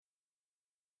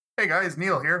Hey guys,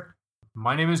 Neil here.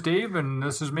 My name is Dave, and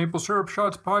this is Maple Syrup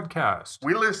Shots Podcast.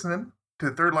 We listening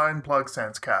to Third Line Plug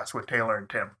Sensecast with Taylor and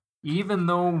Tim. Even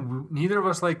though neither of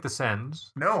us like the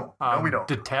Sens. No, we don't.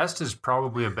 Detest is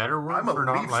probably a better word I'm a for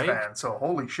not Leafs like. fan, so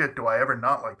holy shit, do I ever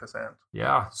not like the Sens.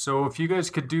 Yeah, so if you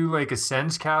guys could do like a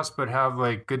Sens cast, but have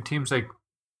like good teams like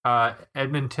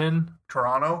Edmonton,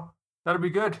 Toronto? that'd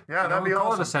be good. Yeah, that'd be call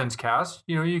awesome. it a Sens cast.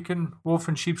 You know, you can wolf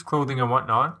in sheep's clothing and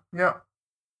whatnot. Yeah,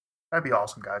 that'd be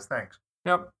awesome, guys. Thanks.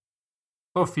 Yep.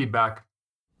 Little feedback.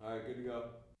 All right, good to go.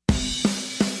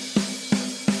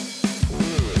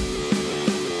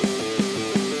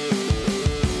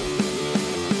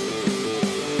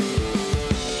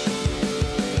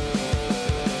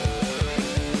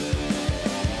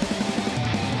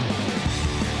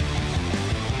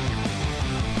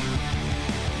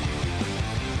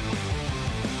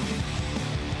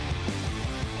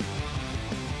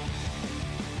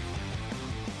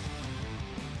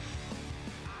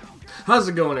 How's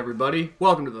it going, everybody?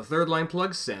 Welcome to the Third Line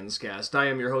Plug Sensecast. I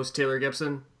am your host, Taylor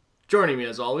Gibson. Joining me,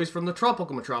 as always, from the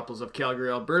tropical metropolis of Calgary,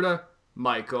 Alberta,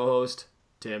 my co-host,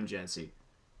 Tim Jency.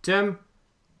 Tim,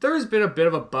 there has been a bit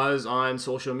of a buzz on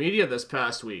social media this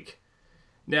past week.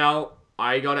 Now,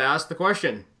 I gotta ask the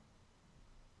question.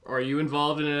 Are you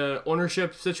involved in an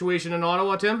ownership situation in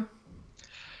Ottawa, Tim?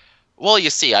 Well, you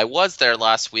see, I was there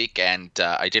last week, and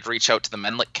I did reach out to the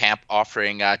Menlik camp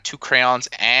offering 2 crayons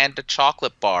and a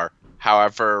chocolate bar.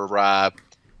 However,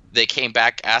 they came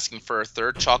back asking for a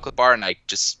 3rd chocolate bar, and I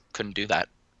just couldn't do that.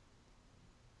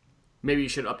 Maybe you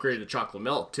should upgrade to chocolate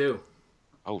milk, too.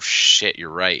 Oh, shit,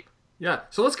 you're right. Yeah,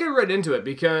 so let's get right into it,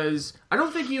 because I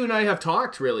don't think you and I have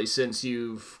talked, really, since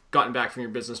you've gotten back from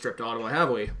your business trip to Ottawa, have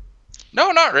we?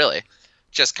 No, not really.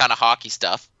 Just kind of hockey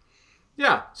stuff.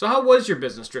 Yeah, so how was your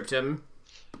business trip, Tim?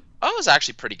 Oh, it was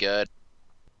actually pretty good.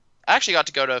 I actually got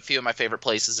to go to a few of my favorite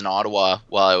places in Ottawa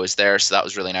while I was there, so that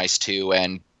was really nice too.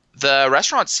 And the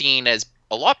restaurant scene is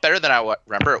a lot better than I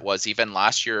remember it was even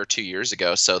last year or 2 years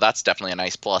ago, so that's definitely a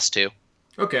nice plus too.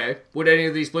 Okay. Would any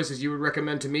of these places you would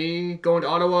recommend to me going to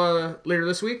Ottawa later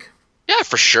this week? Yeah,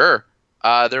 for sure.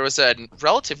 There was a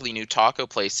relatively new taco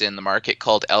place in the market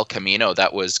called El Camino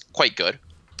that was quite good.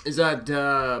 Is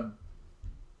that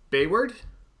Bayward?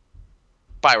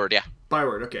 Byward, yeah.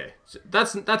 Byward, okay. So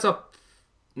that's up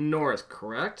north,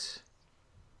 correct?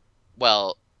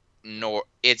 Well,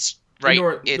 it's right.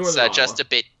 It's northern just Ottawa. a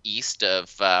bit east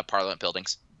of Parliament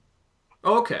Buildings.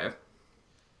 Oh, okay.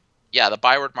 Yeah, the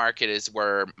Byward Market is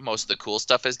where most of the cool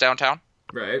stuff is downtown,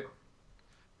 Right.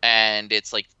 and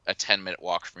it's like a 10-minute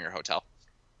walk from your hotel.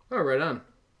 Oh, right on.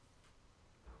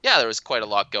 Yeah, there was quite a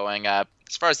lot going. As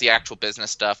far as the actual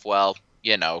business stuff, well,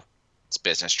 you know, it's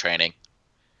business training.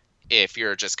 If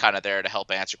you're just kind of there to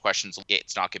help answer questions,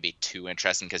 it's not going to be too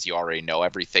interesting because you already know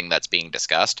everything that's being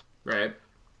discussed. Right.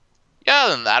 Yeah,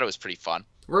 other than that, it was pretty fun.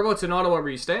 Whereabouts in Ottawa were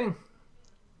you staying?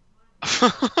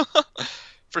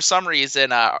 For some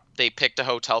reason, they picked a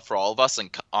hotel for all of us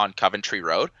on Coventry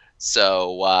Road.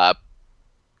 So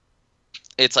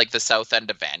it's like the south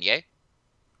end of Vanier.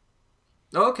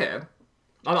 Oh, okay.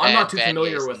 I'm not too Vanier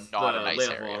familiar is with not the a nice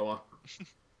layout of area. Ottawa.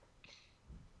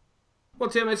 Well,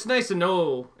 Tim, it's nice to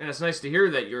know, and it's nice to hear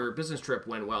that your business trip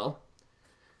went well.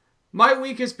 My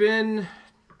week has been...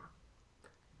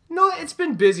 No, it's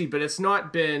been busy, but it's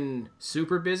not been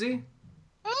super busy.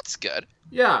 Well, that's good.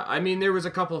 Yeah, I mean, there was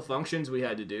a couple of functions we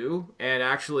had to do, and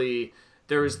actually,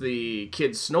 there was the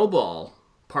kids' snowball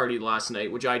party last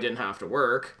night, which I didn't have to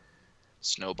work.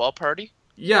 Snowball party?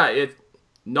 Yeah,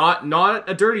 not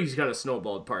a dirty kind of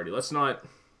snowball party. Let's not...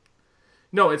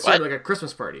 No, it's sort of like a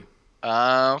Christmas party.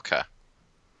 Okay.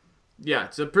 Yeah,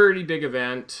 it's a pretty big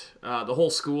event. The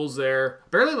whole school's there.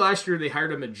 Barely last year, they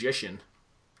hired a magician.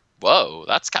 Whoa,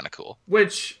 that's kind of cool.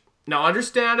 Which, now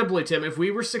understandably, Tim, if we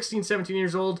were 16, 17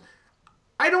 years old,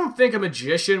 I don't think a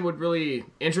magician would really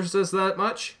interest us that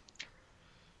much.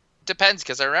 Depends,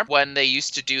 because I remember when they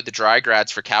used to do the dry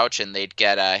grads for Couchin, they'd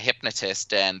get a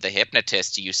hypnotist, and the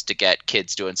hypnotist used to get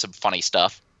kids doing some funny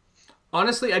stuff.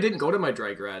 Honestly, I didn't go to my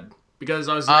dry grad because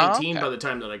I was 19 okay. by the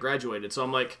time that I graduated. So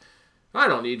I'm like, I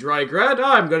don't need dry grad.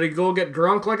 I'm going to go get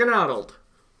drunk like an adult.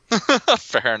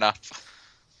 Fair enough.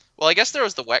 Well, I guess there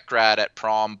was the wet grad at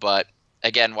prom, but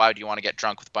again, why would you want to get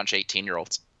drunk with a bunch of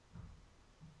 18-year-olds?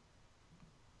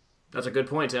 That's a good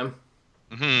point, Tim.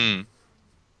 Hmm.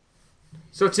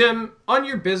 So, Tim, on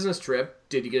your business trip,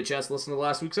 did you get a chance to listen to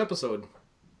last week's episode?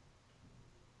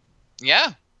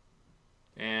 Yeah.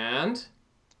 And?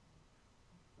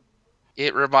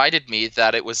 It reminded me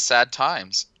that it was sad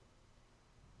times.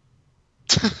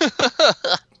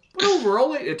 But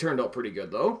overall, it turned out pretty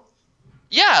good, though.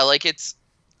 Yeah, like, it's...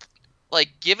 Like,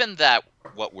 given that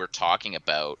what we're talking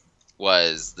about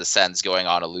was the Sens going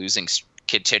on a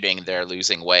continuing their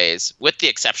losing ways, with the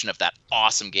exception of that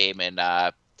awesome game in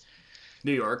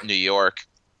New York. New York.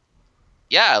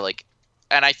 Yeah,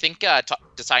 and I think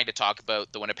deciding to talk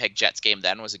about the Winnipeg Jets game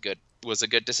then was a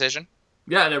good decision.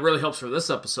 Yeah, and it really helps for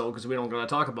this episode because we don't going to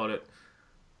talk about it.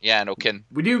 Yeah, no kidding.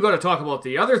 We do got to talk about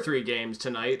the other 3 games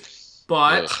tonight,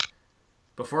 but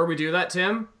before we do that,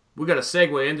 Tim, we got to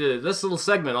segue into this little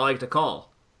segment I like to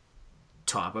call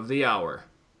Top of the Hour.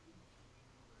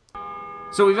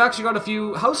 So we've actually got a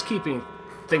few housekeeping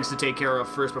things to take care of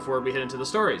first before we head into the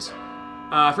stories.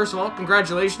 First of all,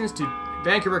 congratulations to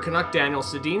Vancouver Canuck Daniel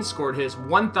Sedin, scored his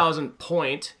 1,000th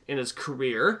point in his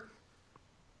career,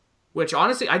 which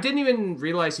honestly, I didn't even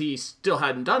realize he still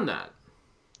hadn't done that.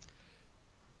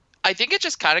 I think it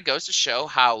just kind of goes to show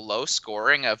how low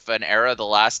scoring of an era the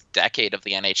last decade of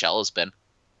the NHL has been.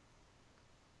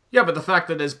 Yeah, but the fact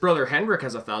that his brother Henrik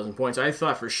has 1,000 points, I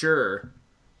thought for sure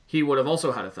he would have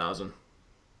also had 1,000.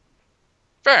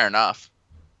 Fair enough.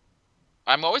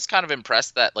 I'm always kind of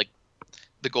impressed that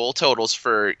the goal totals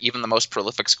for even the most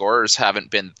prolific scorers haven't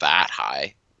been that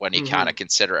high when you kind of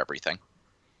consider everything.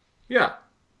 Yeah.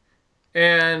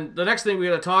 And the next thing we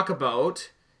got to talk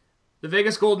about, the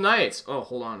Vegas Golden Knights. Oh,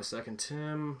 hold on a second,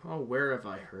 Tim. Oh, where have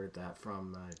I heard that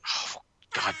from? Oh,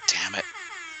 God damn it.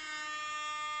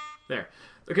 There.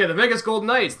 Okay, the Vegas Golden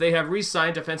Knights, they have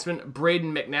re-signed defenseman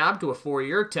Braden McNabb to a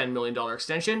 4-year, $10 million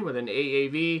extension with an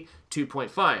AAV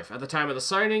 2.5. At the time of the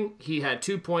signing, he had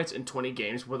 2 points in 20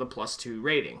 games with a +2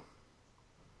 rating.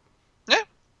 Yeah.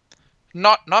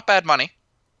 Not bad money.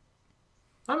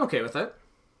 I'm okay with it.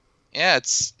 Yeah,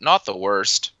 it's not the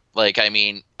worst. I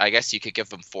guess you could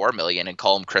give him $4 million and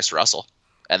call him Chris Russell,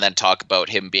 and then talk about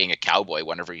him being a cowboy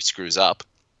whenever he screws up.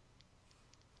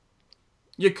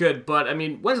 You could, but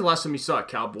when's the last time you saw a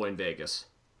cowboy in Vegas?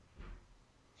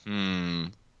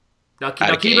 Now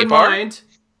keep in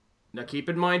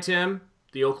mind, Tim,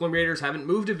 the Oakland Raiders haven't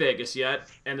moved to Vegas yet,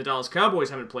 and the Dallas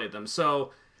Cowboys haven't played them,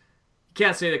 so you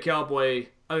can't say the cowboy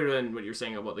other than what you're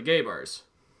saying about the gay bars.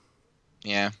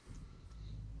 Yeah.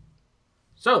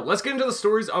 So, let's get into the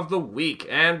stories of the week,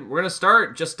 and we're going to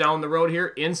start just down the road here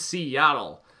in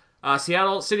Seattle.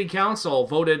 Seattle City Council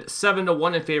voted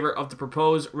 7-1 in favor of the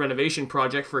proposed renovation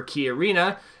project for Key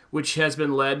Arena, which has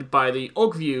been led by the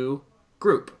Oakview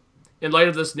Group. In light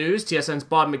of this news, TSN's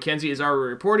Bob McKenzie is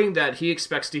already reporting that he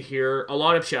expects to hear a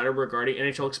lot of chatter regarding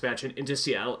NHL expansion into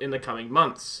Seattle in the coming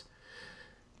months.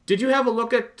 Did you have a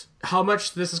look at how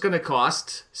much this is going to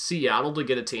cost Seattle to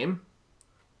get a team?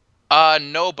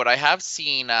 No, but I have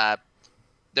seen there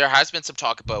has been some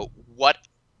talk about what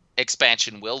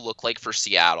expansion will look like for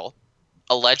Seattle.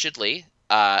 Allegedly,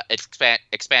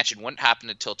 expansion wouldn't happen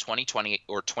until 2020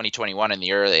 or 2021 in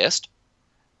the earliest.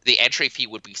 The entry fee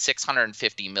would be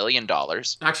 $650 million.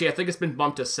 Actually, I think it's been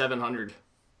bumped to $700.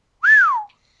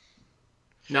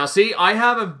 Now, see, I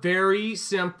have a very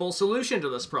simple solution to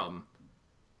this problem.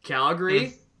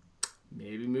 Calgary,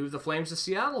 maybe move the Flames to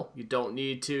Seattle. You don't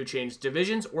need to change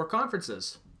divisions or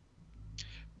conferences.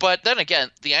 But then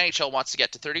again, the NHL wants to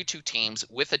get to 32 teams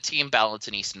with a team balance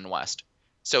in East and West.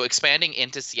 So expanding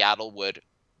into Seattle would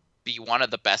be one of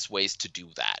the best ways to do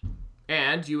that.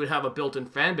 And you would have a built-in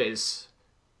fan base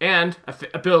and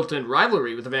a built-in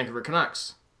rivalry with the Vancouver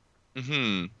Canucks.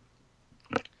 I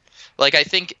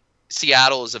think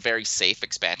Seattle is a very safe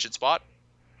expansion spot.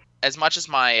 As much as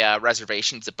my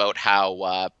reservations about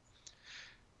how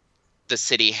the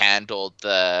city handled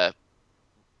the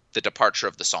departure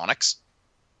of the Sonics.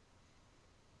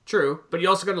 True, but you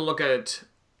also got to look at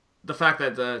the fact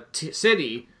that the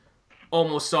city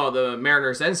almost saw the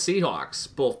Mariners and Seahawks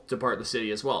both depart the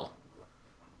city as well.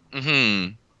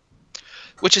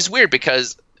 Which is weird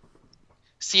because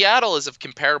Seattle is of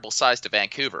comparable size to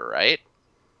Vancouver, right?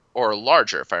 Or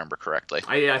larger, if I remember correctly.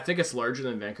 I think it's larger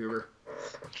than Vancouver.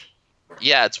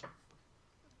 Yeah,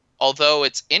 although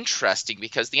it's interesting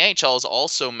because the NHL has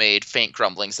also made faint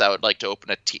grumblings that would like to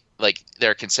open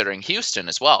they're considering Houston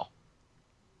as well.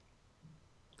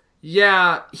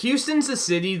 Yeah, Houston's a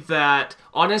city that,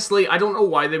 honestly, I don't know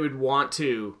why they would want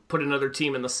to put another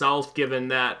team in the South, given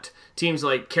that teams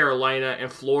like Carolina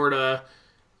and Florida,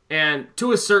 and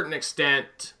to a certain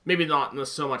extent, maybe not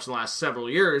so much in the last several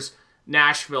years,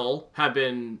 Nashville have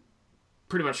been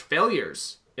pretty much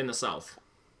failures in the South.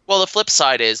 Well, the flip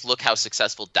side is, look how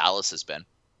successful Dallas has been.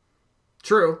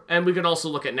 True, and we could also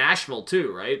look at Nashville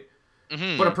too, right?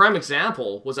 But a prime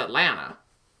example was Atlanta.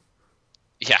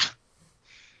 Yeah.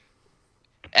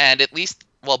 And at least,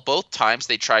 both times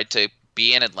they tried to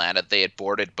be in Atlanta, they had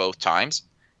boarded both times.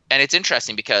 And it's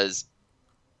interesting because,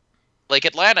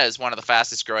 Atlanta is one of the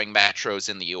fastest growing metros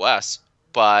in the U.S.,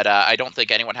 but I don't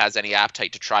think anyone has any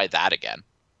appetite to try that again.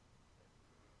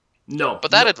 No.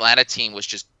 But that Atlanta team was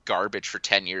just garbage for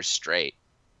 10 years straight.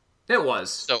 It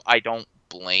was. So I don't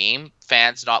blame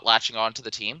fans not latching on to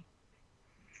the team.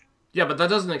 Yeah, but that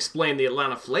doesn't explain the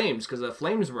Atlanta Flames, because the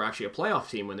Flames were actually a playoff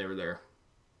team when they were there.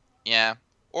 Yeah.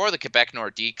 Or the Quebec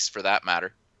Nordiques, for that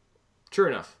matter. True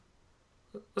enough.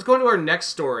 Let's go into our next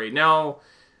story. Now,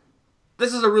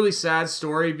 this is a really sad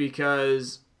story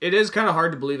because it is kind of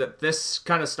hard to believe that this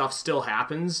kind of stuff still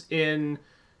happens in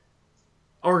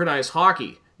organized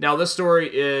hockey. Now, this story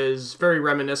is very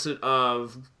reminiscent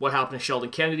of what happened to Sheldon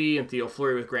Kennedy and Theo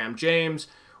Fleury with Graham James,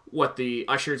 what the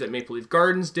Ushers at Maple Leaf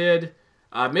Gardens did.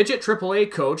 Midget AAA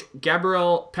coach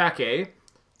Gabriel Paquet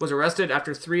was arrested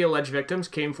after 3 alleged victims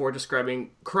came forward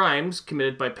describing crimes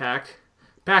committed by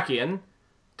Paquian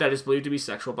that is believed to be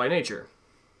sexual by nature.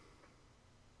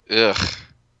 Ugh.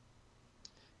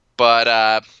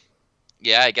 But,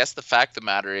 yeah, I guess the fact of the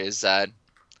matter is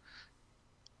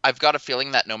I've got a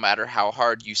feeling that no matter how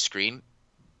hard you screen,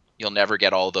 you'll never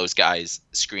get all those guys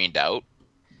screened out,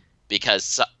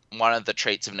 because one of the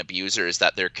traits of an abuser is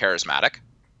that they're charismatic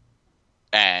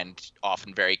and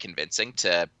often very convincing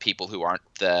to people who aren't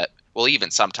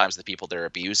even sometimes the people they're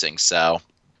abusing. So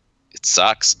it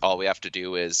sucks. All we have to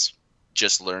do is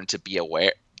just learn to be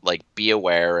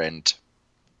aware and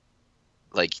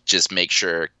just make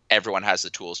sure everyone has the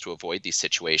tools to avoid these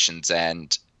situations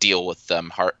and deal with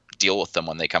them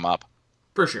when they come up.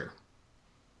 For sure.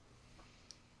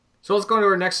 So let's go into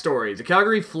our next story. The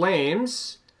Calgary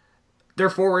Flames, their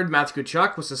forward Matthew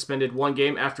Tkachuk was suspended 1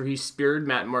 game after he speared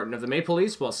Matt Martin of the Maple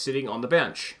Leafs while sitting on the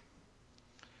bench.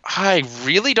 I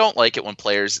really don't like it when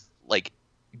players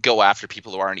go after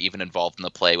people who aren't even involved in the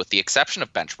play, with the exception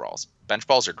of bench brawls. Bench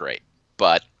brawls are great,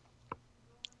 but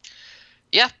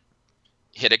yeah,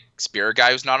 spear a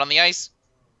guy who's not on the ice,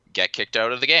 get kicked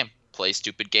out of the game. Play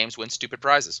stupid games, win stupid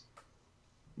prizes.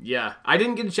 Yeah, I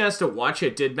didn't get a chance to watch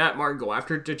it. Did Matt Martin go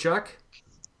after Tkachuk?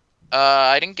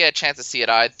 I didn't get a chance to see it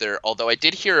either, although I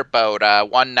did hear about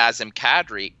one Nazem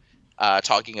Kadri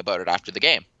talking about it after the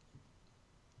game.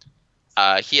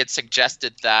 He had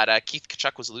suggested that Keith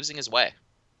Tkachuk was losing his way.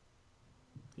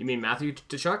 You mean Matthew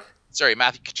Tkachuk? Sorry,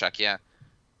 Matthew Tkachuk, yeah.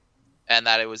 And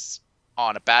that it was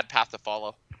on a bad path to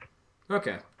follow.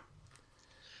 Okay.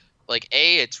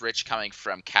 It's rich coming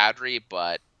from Kadri,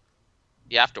 but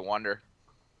you have to wonder.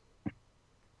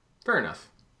 Fair enough.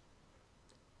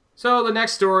 So the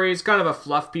next story is kind of a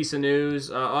fluff piece of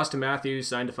news. Austin Matthews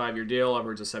signed a 5-year deal,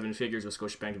 upwards of 7 figures with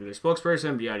Scotiabank to be their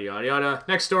spokesperson, yada, yada, yada.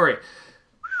 Next story.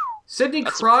 Sidney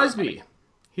Crosby.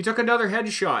 He took another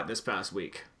headshot this past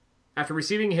week after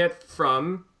receiving a hit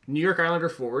from New York Islander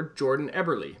forward Jordan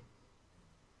Eberle.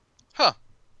 Huh.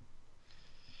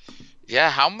 Yeah,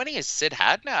 how many has Sid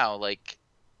had now?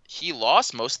 He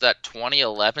lost most of that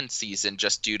 2011 season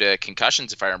just due to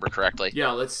concussions, if I remember correctly.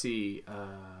 Yeah, let's see.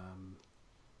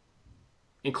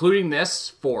 Including this,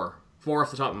 4. 4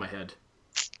 off the top of my head.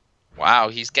 Wow,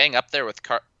 he's getting up there with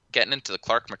getting into the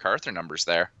Clark MacArthur numbers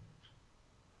there.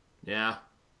 Yeah.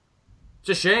 It's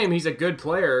a shame. He's a good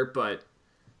player, but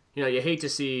you hate to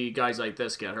see guys like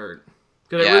this get hurt.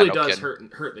 Because it really does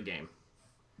hurt the game.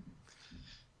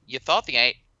 You thought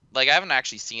I haven't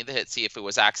actually seen the hit, see if it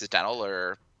was accidental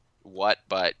or what,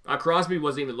 but... Crosby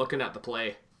wasn't even looking at the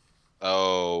play.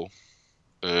 Oh.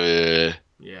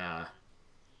 Yeah.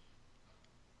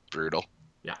 Brutal.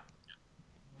 Yeah.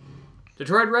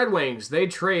 Detroit Red Wings, they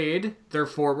trade their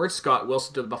forward Scott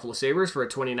Wilson to the Buffalo Sabres for a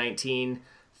 2019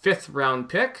 5th-round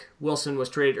pick. Wilson was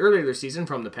traded earlier this season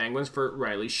from the Penguins for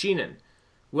Riley Sheehan.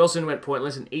 Wilson went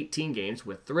pointless in 18 games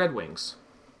with the Red Wings.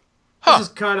 Huh. This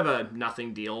is kind of a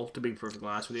nothing deal, to be perfectly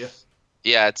honest with you.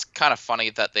 Yeah, it's kind of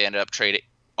funny that they ended up trading.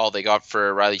 All they got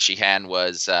for Riley Sheehan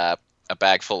was a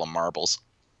bag full of marbles.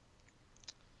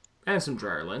 And some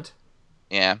dryer lint.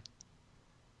 Yeah.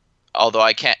 Although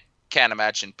I can't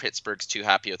imagine Pittsburgh's too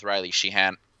happy with Riley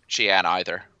Sheehan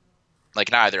either.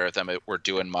 Neither of them were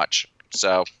doing much.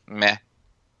 So, meh.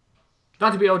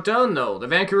 Not to be outdone, though, the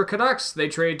Vancouver Canucks, they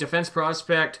trade defense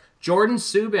prospect Jordan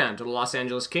Subban to the Los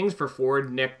Angeles Kings for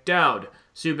forward Nick Dowd.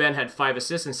 Subban had 5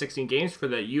 assists in 16 games for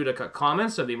the Utica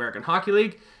Comets of the American Hockey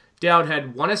League. Dowd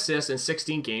had 1 assist in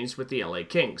 16 games with the LA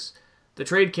Kings. The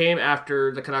trade came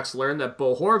after the Canucks learned that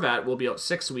Bo Horvat will be out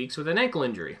 6 weeks with an ankle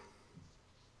injury.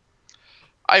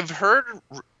 I've heard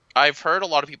a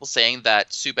lot of people saying that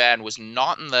Subban was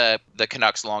not in the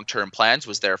Canucks' long-term plans,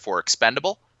 was therefore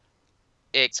expendable.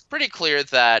 It's pretty clear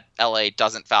that LA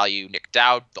doesn't value Nick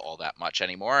Dowd all that much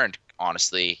anymore, and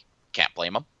honestly, can't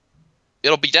blame him.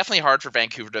 It'll be definitely hard for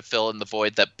Vancouver to fill in the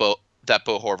void that Bo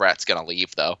Horvat's going to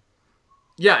leave, though.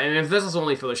 Yeah, and if this is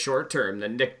only for the short term,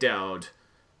 then Nick Dowd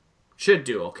should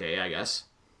do okay, I guess.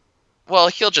 Well,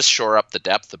 he'll just shore up the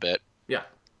depth a bit. Yeah.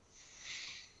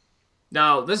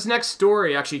 Now, this next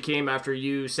story actually came after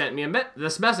you sent me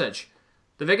this message.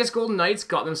 The Vegas Golden Knights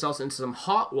got themselves into some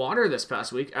hot water this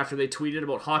past week after they tweeted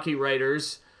about hockey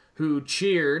writers who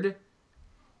cheered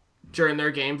during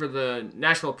their game for the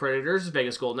Nashville Predators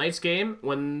Vegas Golden Knights game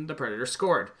when the Predators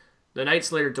scored. The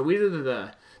Knights later deleted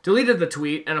the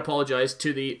tweet and apologized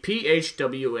to the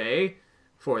PHWA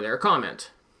for their comment.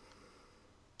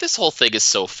 This whole thing is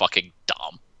so fucking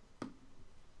dumb.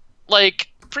 Like,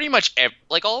 pretty much,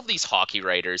 all of these hockey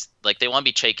writers, like, they want to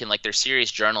be taken like they're serious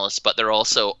journalists, but they're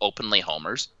also openly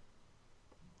homers.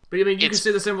 But I mean, you can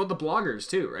say the same about the bloggers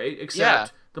too, right?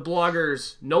 Except the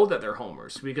bloggers know that they're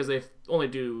homers because they only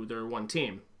do their one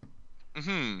team.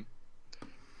 Mm-hmm.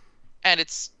 And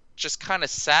it's just kind of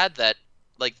sad that,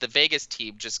 like, the Vegas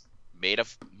team just made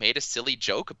a silly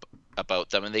joke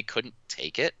about them and they couldn't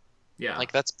take it. Yeah.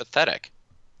 Like, that's pathetic.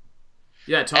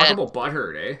 Yeah, talk about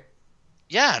butthurt, eh?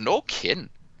 Yeah, no kidding.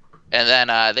 And then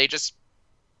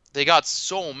they got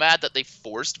so mad that they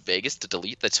forced Vegas to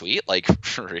delete the tweet. Like,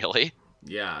 really?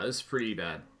 Yeah, it's pretty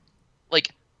bad. Like,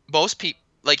 most people,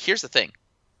 like, here's the thing.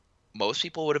 Most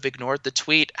people would have ignored the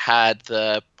tweet had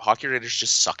the hockey writers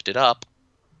just sucked it up.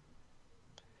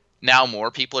 Now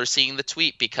more people are seeing the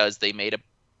tweet because they made a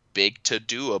big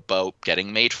to-do about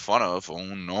getting made fun of. Oh,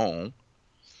 no.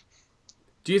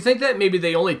 Do you think that maybe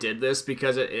they only did this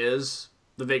because it is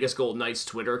the Vegas Golden Knights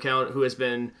Twitter account who has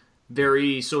been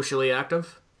very socially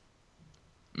active?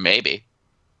 Maybe.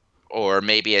 Or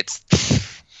maybe it's...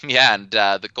 yeah, and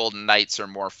the Golden Knights are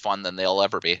more fun than they'll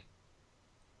ever be.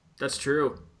 That's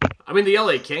true. I mean, the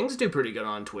LA Kings do pretty good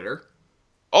on Twitter.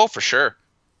 Oh, for sure.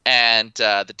 And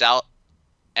the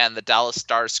Dallas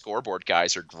Stars scoreboard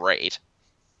guys are great.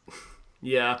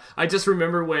 Yeah, I just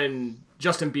remember when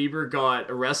Justin Bieber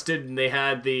got arrested and they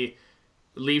had the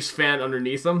Leafs fan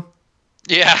underneath him.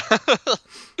 Yeah.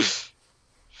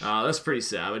 That's pretty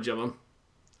savage of him.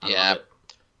 I love it.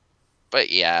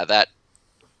 But yeah, that...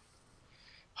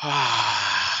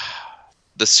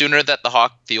 the sooner that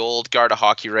the old guard of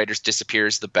hockey writers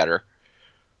disappears, the better.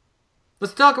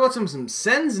 Let's talk about some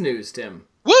Sens news, Tim.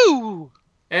 Woo!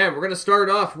 And we're going to start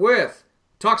off with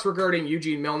talks regarding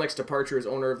Eugene Melnick's departure as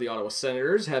owner of the Ottawa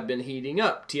Senators have been heating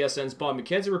up. TSN's Bob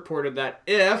McKenzie reported that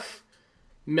if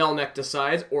Melnick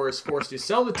decides or is forced to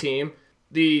sell the team,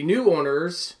 the new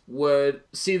owners would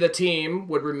see the team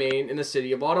would remain in the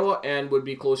city of Ottawa and would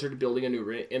be closer to building a new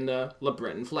rink in the Le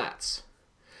Breton Flats.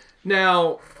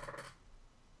 Now,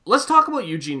 let's talk about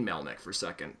Eugene Melnick for a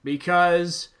second,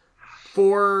 because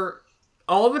for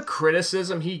all the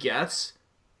criticism he gets,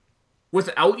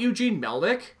 without Eugene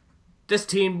Melnick, this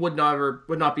team would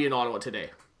not be in Ottawa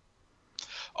today.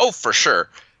 Oh, for sure.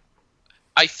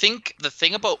 I think the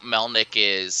thing about Melnick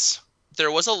is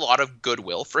there was a lot of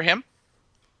goodwill for him,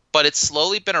 but it's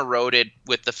slowly been eroded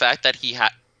with the fact that he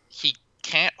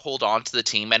can't hold on to the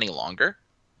team any longer,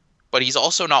 but he's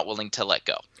also not willing to let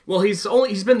go. Well, he's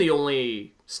been the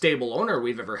only stable owner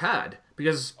we've ever had,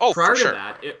 because prior to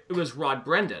that, it was Rod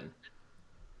Brendan.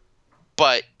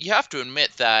 But you have to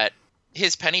admit that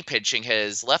his penny pinching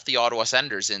has left the Ottawa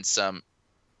Senators in an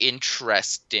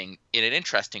interesting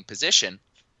position.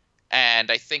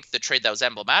 And I think the trade that was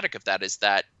emblematic of that is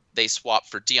that they swapped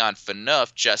for Dion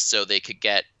Phaneuf just so they could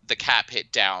get the cap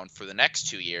hit down for the next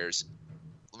 2 years,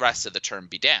 the rest of the term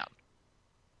be down.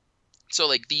 So,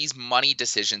 like, these money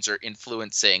decisions are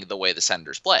influencing the way the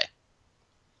Senators play.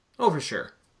 Oh, for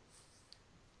sure.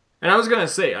 And I was going to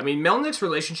say, I mean, Melnick's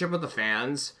relationship with the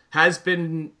fans has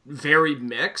been very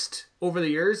mixed over the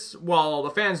years. While the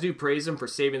fans do praise him for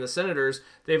saving the Senators,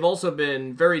 they've also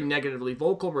been very negatively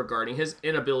vocal regarding his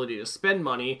inability to spend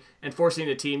money and forcing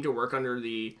the team to work under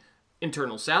the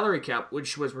internal salary cap,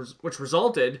 which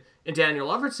resulted in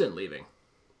Daniel Everson leaving.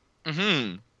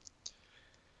 Mm-hmm.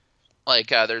 Like,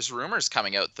 there's rumors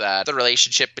coming out that the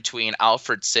relationship between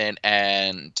Alfredsson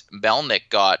and Melnick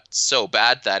got so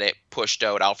bad that it pushed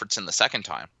out Alfredsson the second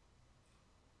time.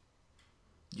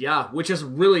 Yeah, which is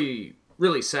really,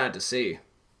 really sad to see.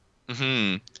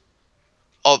 Mm-hmm.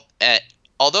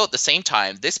 Although at the same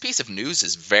time, this piece of news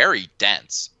is very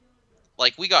dense.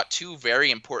 Like, we got two very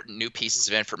important new pieces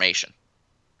of information.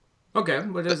 Okay,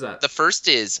 what is that? The first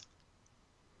is,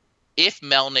 if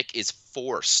Melnick is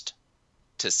forced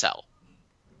to sell.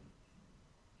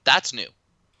 That's new.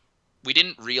 We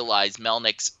didn't realize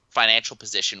Melnick's financial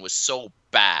position was so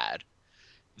bad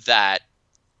that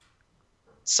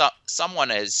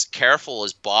someone as careful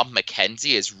as Bob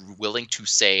McKenzie is willing to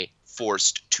say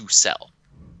forced to sell.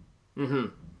 Mm-hmm.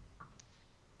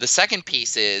 The second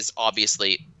piece is,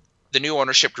 obviously, the new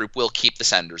ownership group will keep the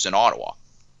Senators in Ottawa.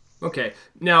 Okay.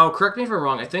 Now, correct me if I'm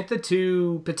wrong. I think the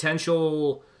two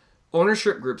potential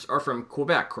ownership groups are from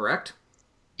Quebec, correct?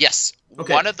 Yes.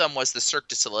 Okay. One of them was the Cirque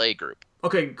du Soleil group.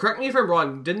 Okay, correct me if I'm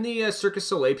wrong. Didn't the Cirque du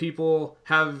Soleil people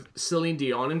have Celine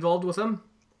Dion involved with them?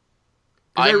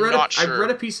 I'm not I sure. read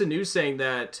a piece of news saying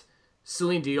that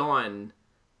Celine Dion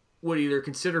would either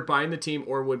consider buying the team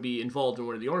or would be involved in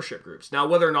one of the ownership groups. Now,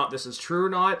 whether or not this is true or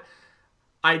not,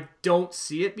 I don't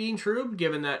see it being true,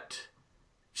 given that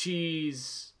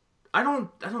she's... I don't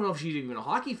know if she's even a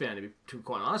hockey fan, to be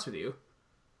quite honest with you.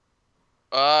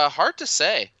 Hard to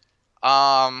say.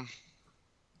 Yeah.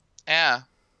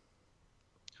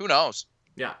 Who knows?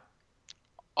 Yeah.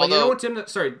 But you know what, Tim?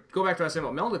 Sorry, go back to what I was saying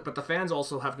about Melnyk, but the fans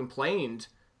also have complained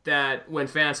that when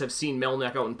fans have seen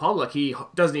Melnyk out in public, he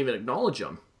doesn't even acknowledge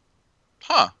them.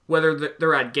 Huh. Whether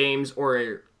they're at games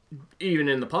or even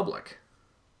in the public.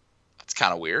 That's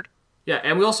kind of weird. Yeah,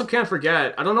 and we also can't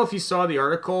forget, I don't know if you saw the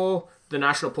article the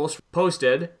National Post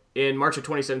posted in March of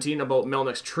 2017 about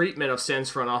Melnyk's treatment of Sens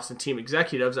front office and team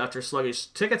executives after sluggish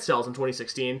ticket sales in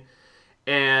 2016.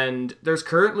 And there's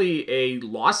currently a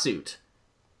lawsuit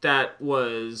that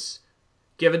was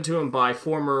given to him by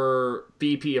former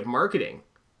VP of marketing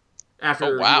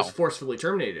after he was forcefully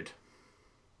terminated.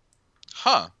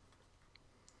 Huh.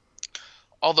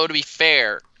 Although, to be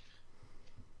fair,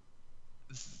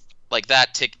 like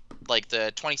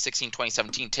the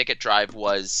 2016-2017 ticket drive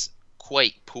was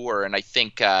quite poor, and I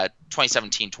think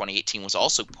 2017-2018 was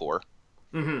also poor.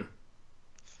 Mm-hmm.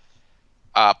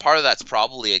 Part of that's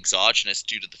probably exogenous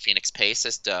due to the Phoenix Pay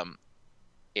system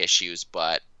issues,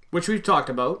 but which we've talked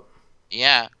about.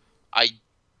 Yeah,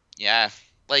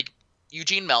 like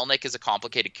Eugene Melnyk is a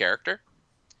complicated character,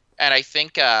 and I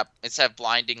think instead of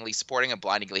blindingly supporting and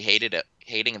blindingly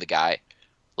hating the guy,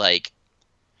 like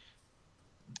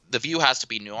the view has to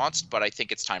be nuanced. But I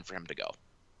think it's time for him to go.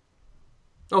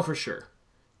 Oh, for sure.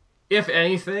 If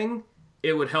anything,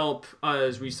 it would help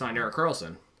us re-sign Erik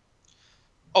Karlsson.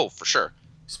 Oh, for sure.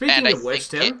 Speaking of which,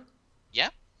 Tim. Yeah.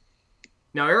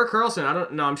 Now, Erik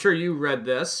Karlsson, I'm sure you read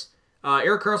this.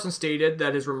 Erik Karlsson stated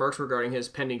that his remarks regarding his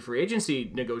pending free agency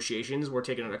negotiations were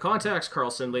taken out of context.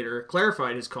 Karlsson later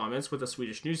clarified his comments with a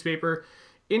Swedish newspaper,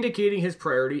 indicating his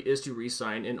priority is to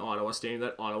re-sign in Ottawa, stating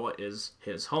that Ottawa is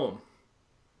his home.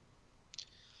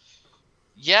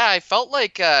 Yeah, I felt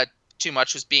like a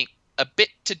bit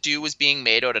to do was being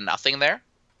made out of nothing there.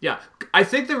 Yeah, I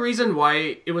think the reason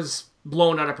why it was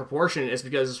blown out of proportion is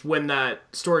because when that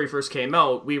story first came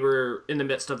out, we were in the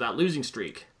midst of that losing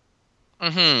streak.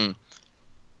 Mm-hmm.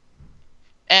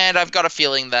 And I've got a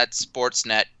feeling that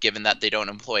Sportsnet, given that they don't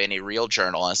employ any real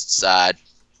journalists,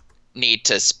 need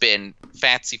to spin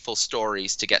fanciful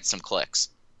stories to get some clicks.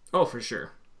 Oh, for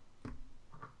sure.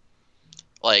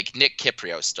 Like, Nick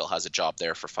Kypreos still has a job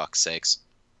there, for fuck's sakes.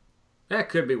 That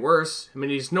could be worse. I mean,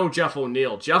 he's no Jeff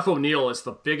O'Neill. Jeff O'Neill is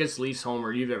the biggest Leafs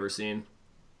homer you've ever seen.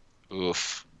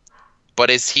 Oof. But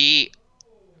is he...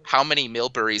 How many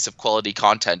Milburys of quality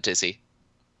content is he?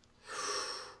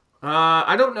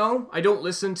 I don't know. I don't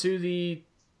listen to the...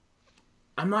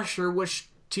 I'm not sure which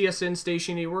TSN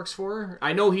station he works for.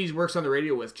 I know he works on the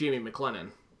radio with Jamie McLennan.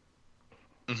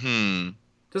 Mm-hmm.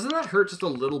 Doesn't that hurt just a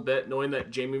little bit, knowing that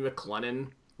Jamie McLennan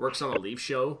works on a Leaf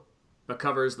show, but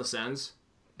covers the Sens?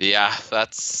 Yeah,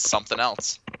 that's something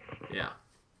else. Yeah.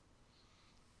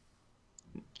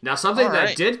 Now, something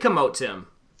that did come out, Tim.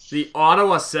 The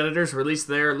Ottawa Senators released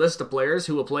their list of players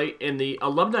who will play in the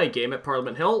alumni game at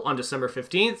Parliament Hill on December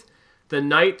 15th, the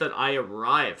night that I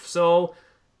arrive. So,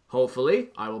 hopefully,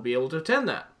 I will be able to attend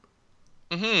that.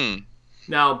 Mm-hmm.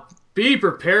 Now, be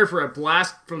prepared for a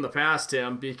blast from the past,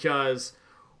 Tim, because,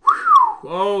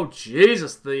 oh,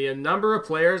 Jesus, the number of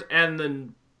players and the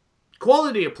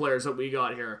quality of players that we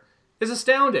got here is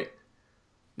astounding.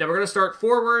 Now, we're going to start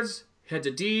forwards, head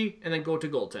to D, and then go to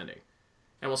goaltending.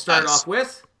 And we'll start off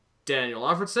with Daniel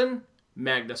Alfredsson,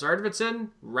 Magnus Arvidsson,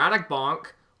 Radek Bonk,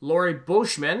 Laurie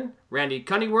Boschman, Randy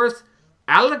Cunningworth,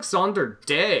 Alexander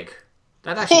Daigle.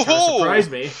 That actually kind of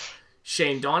surprised me.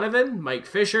 Shane Donovan, Mike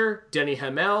Fisher, Denny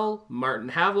Hamel,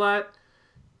 Martin Havlat,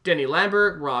 Denny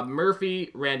Lambert, Rob Murphy,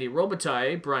 Randy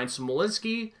Robitaille, Brian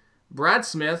Smolinski, Brad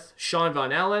Smith, Sean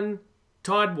Van Allen,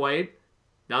 Todd White.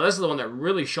 Now this is the one that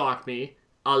really shocked me.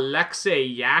 Alexei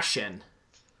Yashin.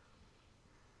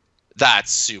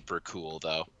 That's super cool,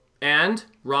 though. And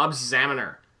Rob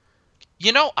Zaminer.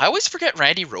 You know, I always forget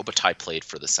Randy Robitaille played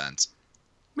for the Sens.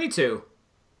 Me too.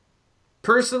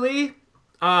 Personally,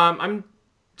 I'm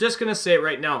just gonna say it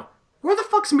right now. Where the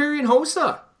fuck's Marian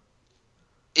Hossa?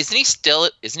 Isn't he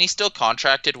still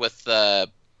contracted with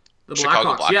the The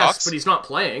Chicago Blackhawks? Blackhawks? Yes, but he's not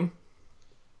playing.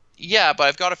 Yeah, but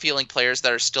I've got a feeling players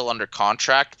that are still under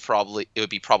contract, it would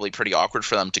be probably pretty awkward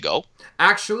for them to go.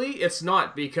 Actually, it's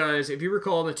not, because if you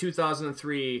recall in the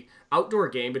 2003 outdoor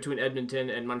game between Edmonton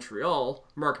and Montreal,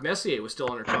 Mark Messier was still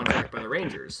under contract by the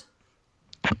Rangers.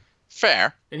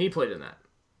 Fair. And he played in that.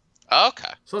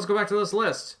 Okay. So let's go back to this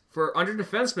list. For under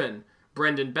defensemen,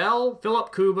 Brendan Bell,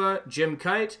 Philip Kuba, Jim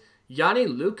Kite, Yanni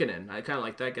Luukkonen, I kind of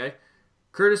like that guy,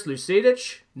 Curtis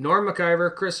Lucidich, Norm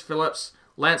McIver, Chris Phillips,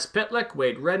 Lance Pitlick,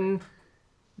 Wade Redden,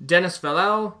 Dennis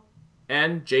Valel,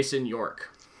 and Jason York.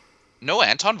 No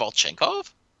Anton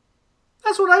Volchenkov?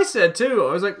 That's what I said, too.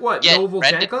 I was like, what, Yeah, no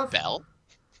Brendan Volchenkov? Bell?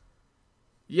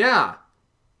 Yeah.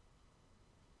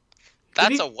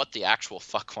 That's a what the actual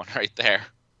fuck one right there.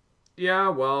 Yeah,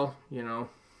 well,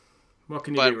 what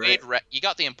can you do, right? You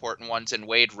got the important ones in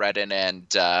Wade Redden and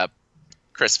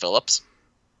Chris Phillips.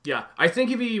 Yeah, I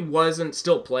think if he wasn't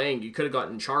still playing, you could have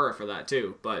gotten Chara for that,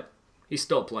 too, but he's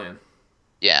still playing.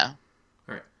 Yeah.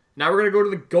 All right. Now we're going to go to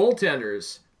the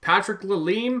goaltenders. Patrick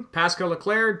Lalime, Pascal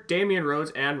Leclerc, Damian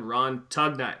Rhodes, and Ron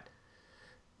Tugnut.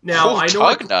 Now,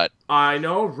 Tugnut. I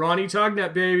know, Ronnie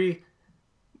Tugnut, baby.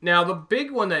 Now, the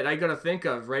big one that I got to think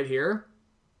of right here,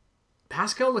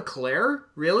 Pascal Leclerc?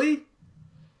 Really?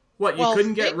 What, you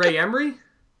couldn't get Ray Emery?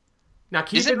 Now,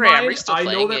 keep Isn't in Ray mind, Emery still I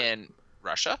know playing that... in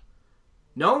Russia?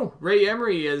 No, Ray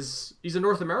Emery he's in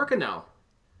North America now.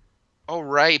 Oh,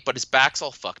 right, but his back's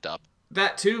all fucked up.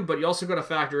 That too, but you also got to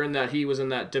factor in that he was in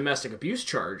that domestic abuse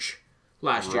charge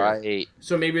last year. Right.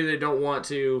 So maybe they don't want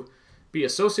to be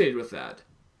associated with that.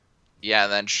 Yeah,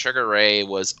 and then Sugar Ray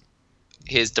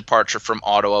his departure from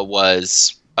Ottawa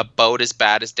was about as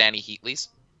bad as Danny Heatley's.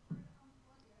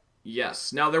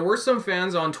 Yes. Now, there were some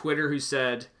fans on Twitter who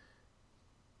said,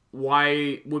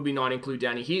 why would we not include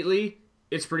Danny Heatley?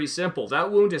 It's pretty simple.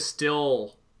 That wound is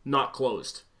still not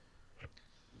closed.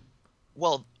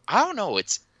 Well, I don't know.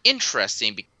 It's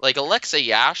interesting. Like, Alexei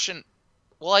Yashin...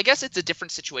 Well, I guess it's a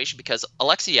different situation because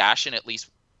Alexei Yashin, at least,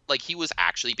 like, he was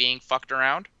actually being fucked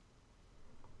around.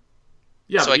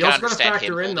 Yeah, so but you also got to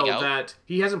factor in, though, that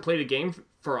he hasn't played a game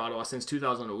for Ottawa since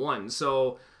 2001.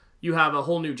 So you have a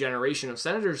whole new generation of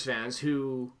Senators fans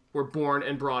who were born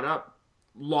and brought up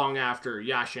long after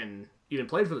Yashin even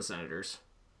played for the Senators.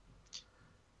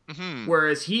 Mm-hmm.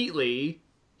 Whereas Heatley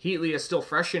is still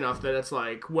fresh enough that it's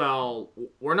like, well,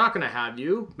 we're not going to have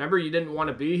you. Remember, you didn't want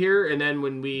to be here, and then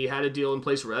when we had a deal in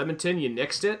place for Edmonton, you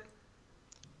nixed it?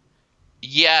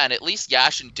 Yeah, and at least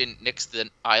Yashin didn't nix the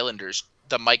Islanders,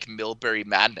 the Mike Milbury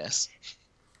madness.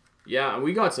 Yeah, and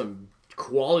we got some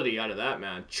quality out of that,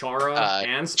 man. Chara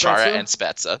and Spezza. Chara and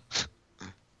Spezza.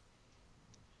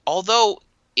 Although,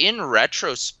 in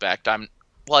retrospect,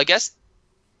 I guess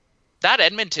that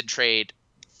Edmonton trade,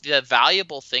 the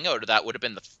valuable thing out of that would have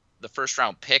been the first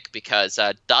round pick because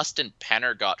Dustin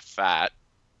Penner got fat.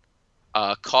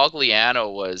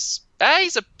 Cogliano was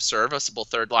he's a serviceable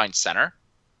third line center.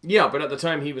 Yeah, but at the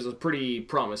time he was a pretty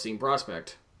promising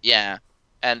prospect. Yeah,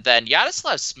 and then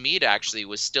Yaroslav Smid actually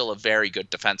was still a very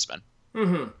good defenseman.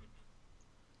 Mm-hmm.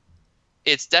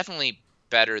 It's definitely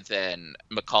better than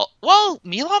McCulloch. Well,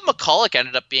 Milan McCulloch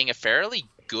ended up being a fairly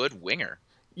good winger.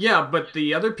 Yeah, but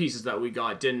the other pieces that we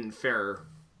got didn't fare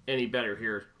any better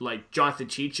here, like Jonathan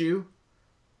Chichu.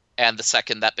 And the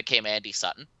second that became Andy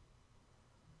Sutton.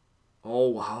 Oh,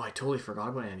 wow, I totally forgot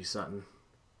about Andy Sutton.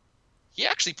 He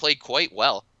actually played quite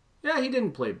well. Yeah, he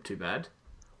didn't play too bad.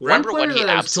 Remember One player when he that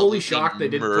I was totally absolutely shocked they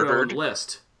didn't put on the murdered-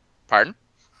 list. Pardon?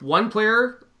 One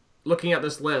player, looking at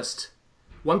this list,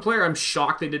 one player I'm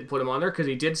shocked they didn't put him on there because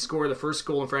he did score the first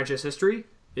goal in franchise history,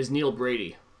 is Neil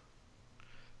Brady.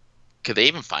 Could they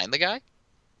even find the guy?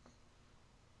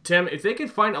 Tim, if they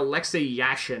could find Alexei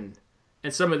Yashin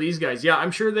and some of these guys, yeah, I'm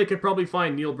sure they could probably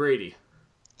find Neil Brady.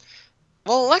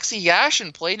 Well, Alexei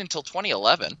Yashin played until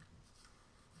 2011.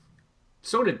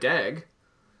 So did Dag.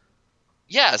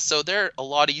 Yeah, so they're a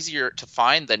lot easier to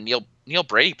find than Neil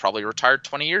Brady probably retired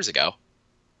 20 years ago.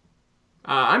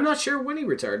 I'm not sure when he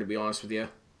retired, to be honest with you.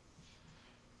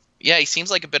 Yeah, he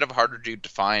seems like a bit of a harder dude to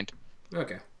find.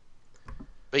 Okay.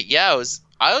 But yeah,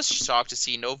 I was shocked to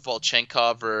see no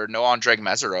Volchenkov or no Andrei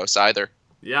Meseros either.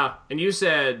 Yeah, and you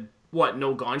said, what,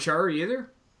 no Gonchar either?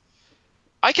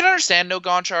 I can understand no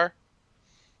Gonchar.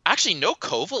 Actually, no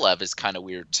Kovalev is kind of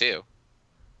weird too.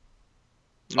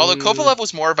 Although Kovalev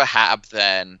was more of a Hab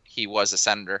than he was a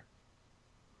Senator.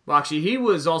 Well, actually, he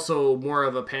was also more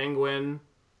of a Penguin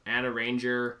and a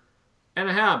Ranger and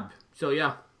a Hab. So,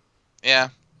 yeah. Yeah.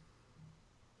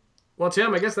 Well,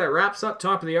 Tim, I guess that wraps up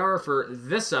top of the hour for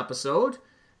this episode.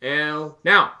 And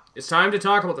now, it's time to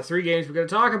talk about the three games we're going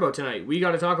to talk about tonight. We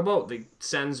got to talk about the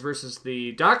Sens versus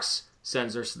the Ducks,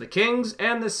 Sens versus the Kings,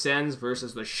 and the Sens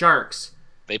versus the Sharks.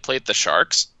 They played the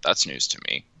Sharks? That's news to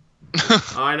me.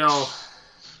 I know.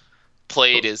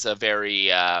 Played is a very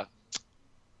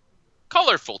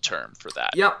colorful term for that.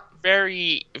 Yep.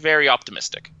 Very, very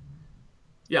optimistic.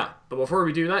 Yeah, but before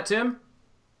we do that, Tim,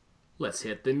 let's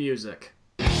hit the music.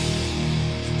 Time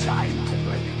to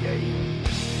play the game.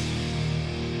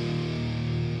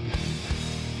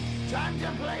 Time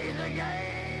to play the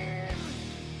game.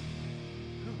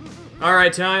 All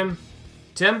right, Tim,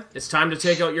 it's time to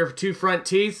take out your two front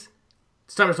teeth.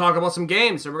 It's time to talk about some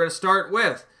games, and we're going to start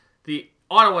with the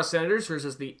Ottawa Senators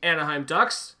versus the Anaheim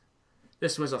Ducks.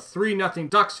 This was a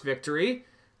 3-0 Ducks victory.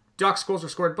 Ducks goals were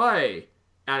scored by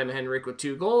Adam Henrique with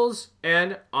 2 goals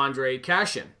and Andre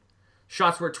Kashin.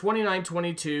 Shots were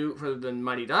 29-22 for the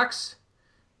Mighty Ducks.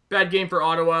 Bad game for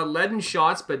Ottawa, led in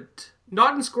shots, but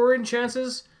not in scoring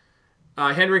chances.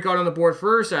 Henrique got on the board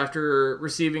first after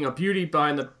receiving a beauty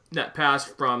behind the net pass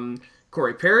from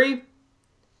Corey Perry.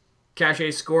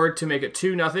 Cachet scored to make it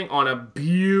 2-0 on a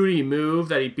beauty move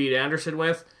that he beat Anderson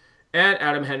with. And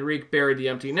Adam Henrique buried the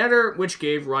empty netter, which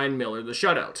gave Ryan Miller the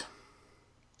shutout.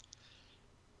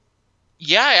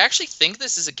 Yeah, I actually think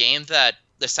this is a game that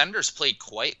the Senators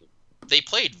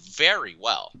played very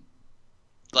well.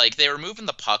 Like, they were moving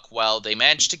the puck well. They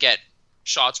managed to get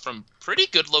shots from pretty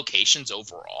good locations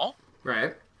overall.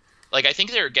 Right. Like, I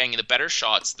think they were getting the better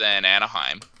shots than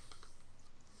Anaheim.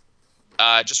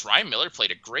 Just Ryan Miller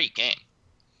played a great game.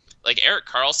 Like, Erik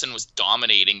Karlsson was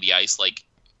dominating the ice like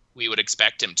we would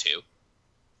expect him to.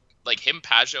 Like, him,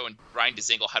 Pajot, and Ryan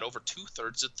Dzingel had over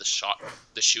 2/3 of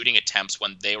the shooting attempts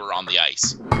when they were on the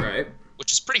ice. Right.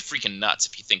 Which is pretty freaking nuts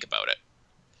if you think about it.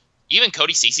 Even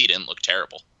Cody Ceci didn't look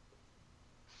terrible.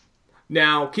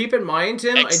 Now, keep in mind,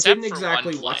 Tim, Except I didn't for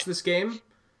exactly one play. watch this game,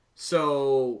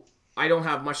 so I don't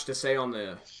have much to say on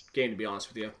the game, to be honest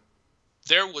with you.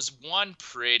 There was one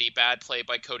pretty bad play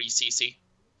by Cody Ceci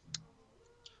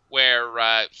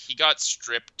where he got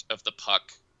stripped of the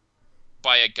puck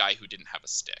by a guy who didn't have a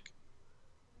stick.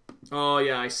 Oh,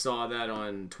 yeah, I saw that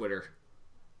on Twitter.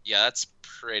 Yeah, that's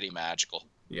pretty magical.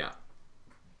 Yeah.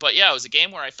 But yeah, it was a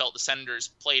game where I felt the Senators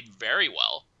played very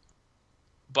well.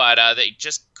 But they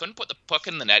just couldn't put the puck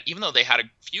in the net, even though they had a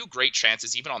few great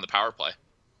chances, even on the power play.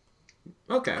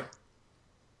 Okay.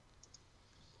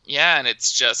 Yeah, and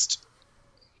it's just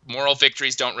moral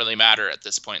victories don't really matter at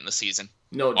this point in the season.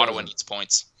 No, it Ottawa doesn't. needs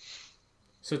points.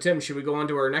 So, Tim, should we go on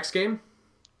to our next game?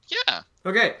 Yeah.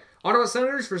 Okay. Ottawa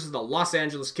Senators versus the Los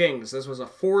Angeles Kings. This was a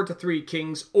 4-3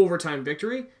 Kings overtime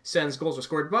victory. Sens goals were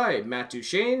scored by Matt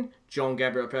Duchene,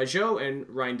 Jean-Gabriel Pajot, and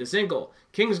Ryan Dzingel.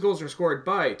 Kings goals were scored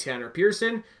by Tanner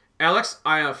Pearson, Alex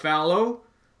Iafallo,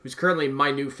 who's currently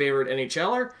my new favorite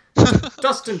NHLer,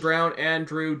 Dustin Brown, and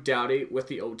Drew Doughty with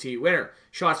the OT winner.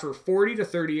 Shots were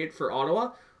 40-38 for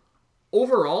Ottawa.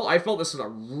 Overall, I felt this was a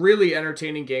really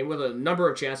entertaining game with a number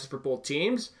of chances for both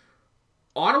teams.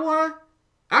 Ottawa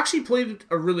actually played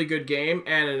a really good game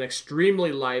and an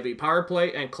extremely lively power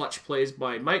play and clutch plays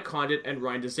by Mike Condit and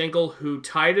Ryan Dzingel, who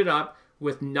tied it up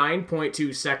with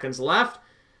 9.2 seconds left.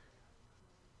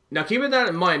 Now, keeping that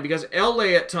in mind, because LA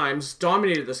at times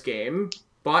dominated this game,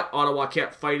 but Ottawa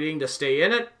kept fighting to stay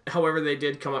in it. However, they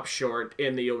did come up short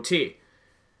in the OT.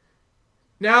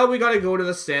 Now we got to go to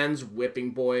the Sens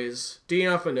whipping boys,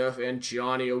 Dion Phaneuf and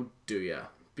Johnny Oduya,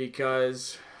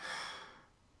 because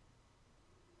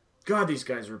God, these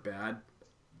guys were bad.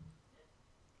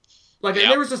 Like, Yep.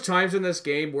 there was just times in this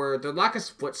game where the lack of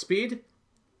foot speed,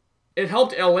 it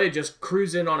helped LA just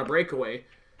cruise in on a breakaway,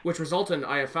 which resulted in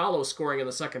Iafallo scoring in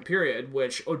the second period,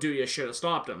 which Oduya should have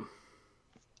stopped him.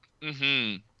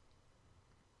 Mm-hmm.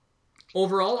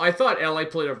 Overall, I thought LA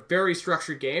played a very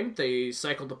structured game. They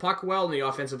cycled the puck well in the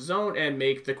offensive zone and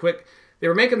they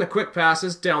were making the quick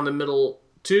passes down the middle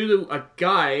to a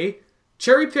guy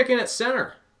cherry picking at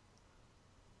center.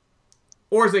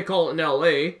 Or as they call it in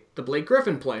LA, the Blake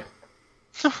Griffin play.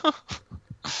 As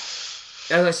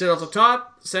I said off the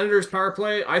top, Senators power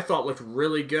play I thought looked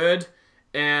really good.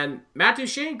 And Matt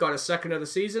Duchene got his second of the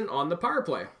season on the power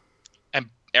play.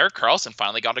 And Erik Karlsson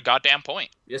finally got a goddamn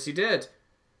point. Yes, he did.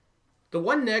 The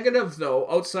one negative, though,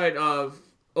 outside of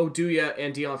Oduya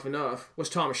and Dion Phaneuf, was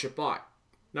Thomas Chabot.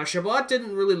 Now, Chabot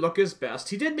didn't really look his best.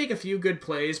 He did make a few good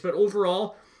plays, but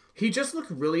overall, he just looked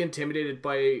really intimidated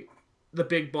by the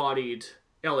big-bodied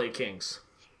LA Kings.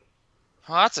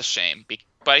 Well, that's a shame. But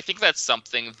I think that's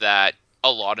something that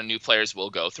a lot of new players will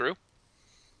go through.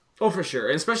 Oh, for sure.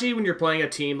 And especially when you're playing a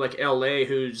team like LA,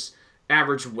 whose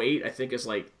average weight, I think, is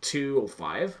like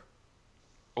 205.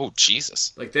 Oh,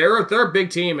 Jesus. Like, they're a big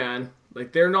team, man.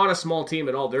 Like, they're not a small team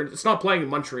at all. It's not playing in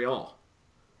Montreal.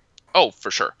 Oh, for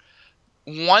sure.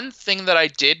 One thing that I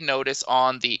did notice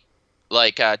on the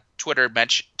Twitter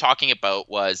talking about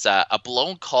was a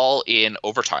blown call in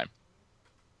overtime.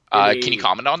 Can you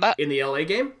comment on that? In the LA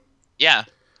game? Yeah.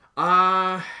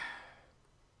 I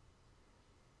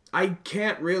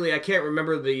can't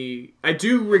remember I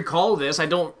do recall this. I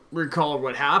don't recall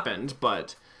what happened,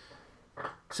 but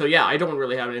so yeah, I don't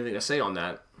really have anything to say on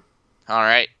that. All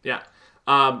right. Yeah.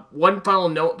 One final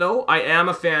note though, I am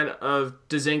a fan of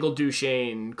Dzingel,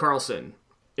 Duchesne, Carlson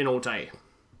in Otay.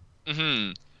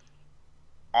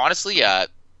 Honestly,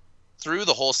 through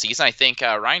the whole season, I think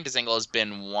Ryan Dzingel has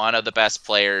been one of the best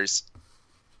players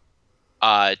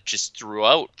just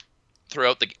throughout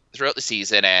the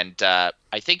season, and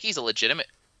I think he's a legitimate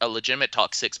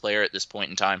top 6 player at this point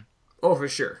in time. Oh, for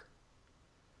sure.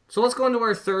 So let's go into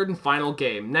our third and final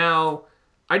game. Now,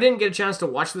 I didn't get a chance to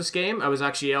watch this game. I was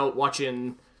actually out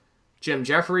watching Jim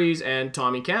Jeffries and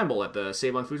Tommy Campbell at the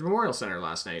Save on Foods Memorial Center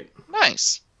last night.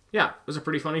 Nice. Yeah, it was a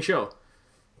pretty funny show.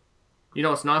 You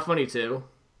know, it's not funny too.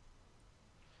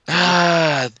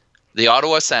 The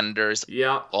Ottawa Senators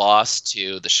lost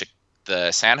to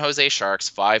the San Jose Sharks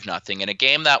 5-0 in a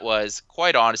game that was,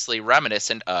 quite honestly,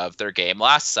 reminiscent of their game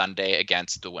last Sunday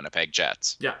against the Winnipeg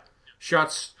Jets. Yeah.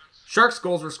 Sharks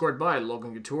goals were scored by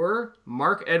Logan Couture,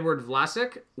 Mark-Edward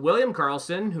Vlasic, William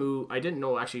Karlsson, who I didn't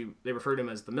know actually they referred to him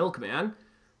as the Milkman,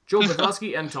 Joe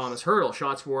Pavelski, and Thomas Hertl.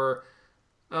 Shots were,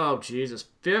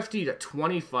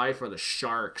 50-25 for the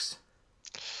Sharks.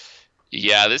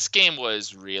 Yeah, this game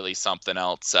was really something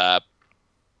else.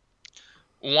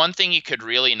 One thing you could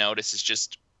really notice is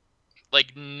just,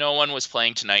 no one was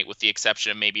playing tonight with the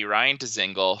exception of maybe Ryan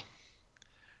Dzingel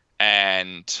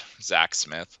and Zach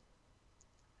Smith.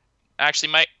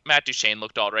 Actually, Matt Duchesne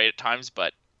looked all right at times,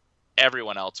 but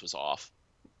everyone else was off.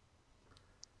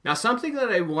 Now, something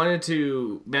that I wanted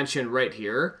to mention right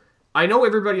here, I know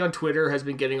everybody on Twitter has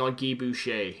been getting on Guy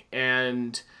Boucher,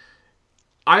 and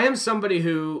I am somebody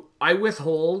who I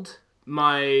withhold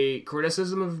my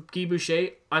criticism of Guy Boucher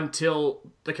until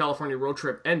the California road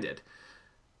trip ended.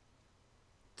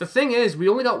 The thing is, we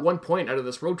only got 1 point out of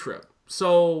this road trip.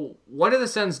 So what do the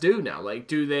Sens do now? I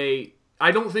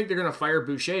don't think they're going to fire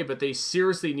Boucher, but they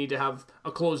seriously need to have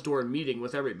a closed-door meeting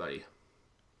with everybody.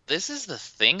 This is the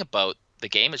thing about the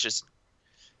game is just,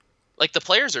 the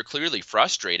players are clearly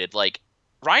frustrated.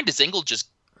 Ryan Dzingel just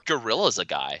gorillas a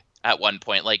guy at one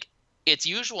point. It's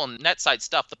usual net side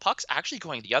stuff. The puck's actually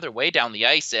going the other way down the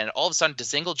ice, and all of a sudden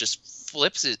Dzingel just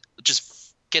flips it,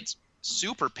 just gets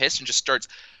super pissed and just starts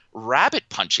rabbit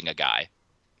punching a guy.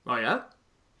 Oh, yeah?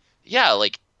 Yeah,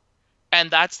 and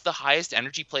that's the highest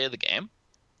energy play of the game.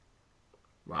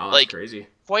 Wow, that's crazy.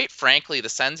 Quite frankly, the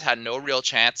Sens had no real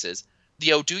chances. The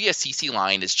Oduya-CC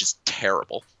line is just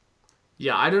terrible.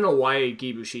 Yeah, I don't know why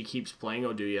Guy Boucher keeps playing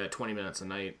Oduya 20 minutes a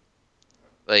night.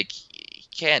 You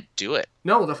can't do it.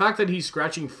 No, the fact that he's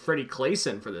scratching Freddie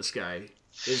Claesson for this guy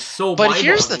is so But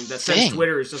here's the that thing.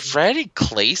 Twitter is just... Freddie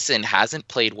Claesson hasn't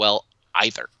played well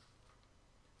either.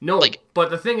 No,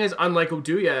 but the thing is, unlike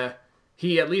Oduya,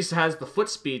 he at least has the foot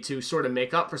speed to sort of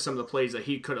make up for some of the plays that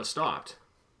he could have stopped.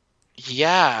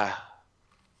 Yeah.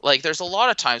 There's a lot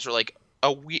of times where,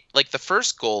 the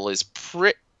first goal is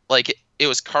it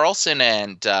was Karlsson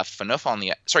and Phaneuf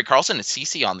Karlsson and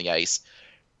Ceci on the ice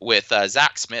with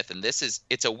Zach Smith, and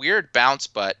it's a weird bounce,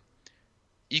 but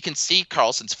you can see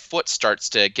Karlsson's foot starts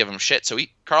to give him shit. So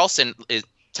Karlsson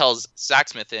tells Zach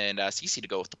Smith and Ceci to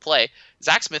go with the play.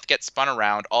 Zach Smith gets spun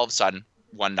around. All of a sudden,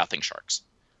 1-0 Sharks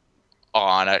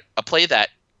on a play that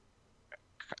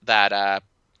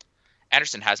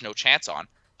Anderson has no chance on.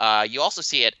 You also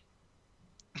see it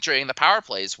during the power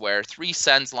plays where 3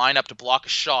 Sens line up to block a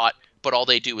shot, but all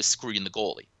they do is screen the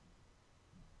goalie.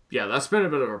 Yeah, that's been a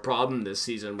bit of a problem this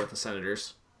season with the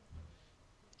Senators.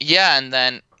 Yeah, and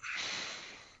then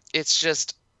it's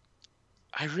just,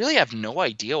 I really have no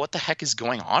idea what the heck is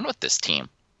going on with this team.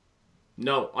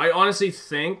 No, I honestly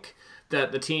think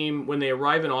that the team, when they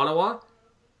arrive in Ottawa,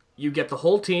 you get the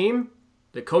whole team,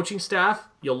 the coaching staff,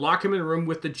 you'll lock them in a room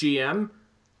with the GM,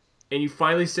 and you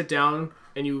finally sit down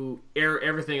and you air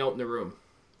everything out in the room.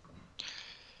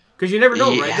 Because you never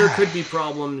know, right? There could be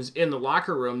problems in the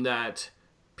locker room that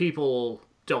people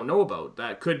don't know about.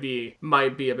 That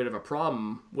might be a bit of a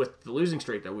problem with the losing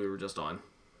streak that we were just on.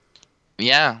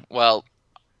 Yeah, well,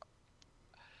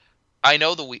 I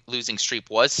know the losing streak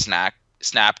was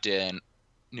snapped in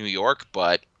New York,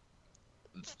 but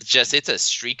it's a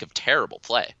streak of terrible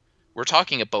play. We're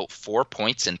talking about 4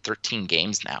 points in 13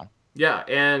 games now. Yeah,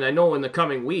 and I know in the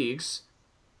coming weeks,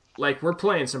 we're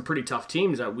playing some pretty tough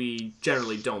teams that we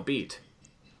generally don't beat.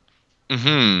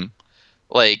 Mm-hmm.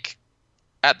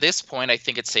 At this point, I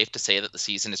think it's safe to say that the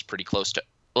season is pretty close to...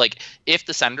 if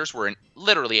the Senators were in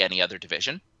literally any other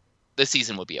division, the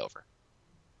season would be over.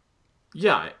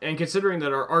 Yeah, and considering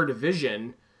that our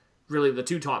division, really the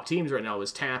two top teams right now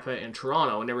is Tampa and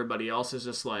Toronto, and everybody else is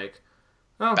just like,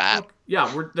 oh, Bad.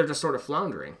 yeah, they're just sort of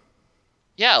floundering.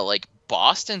 Yeah, like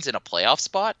Boston's in a playoff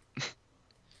spot,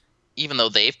 even though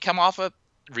they've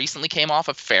recently came off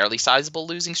a fairly sizable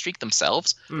losing streak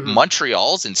themselves. Mhm.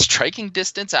 Montreal's in striking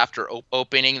distance after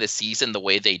opening the season the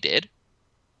way they did.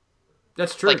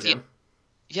 That's true, Like, Tim.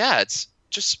 Yeah,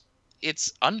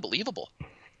 it's unbelievable.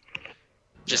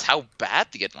 Just how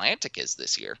bad the Atlantic is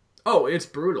this year. Oh, it's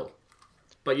brutal.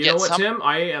 But you Yet know what, some- Tim?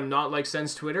 I am not like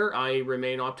Sens Twitter. I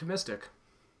remain optimistic.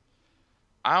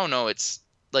 I don't know, it's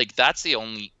like that's the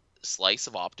only slice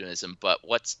of optimism, but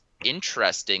what's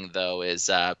interesting though is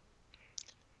a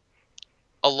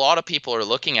lot of people are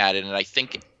looking at it, and I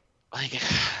think like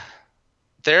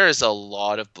there is a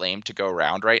lot of blame to go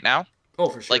around right now. Oh,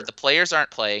 for sure. Like the players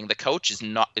aren't playing, the coach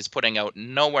is putting out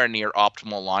nowhere near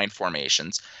optimal line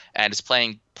formations and is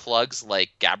playing plugs like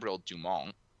Gabriel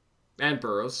Dumont And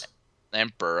Burrows.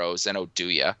 and Burrows and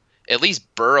Oduya. At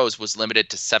least Burrows was limited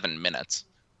to 7 minutes.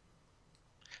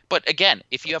 But again,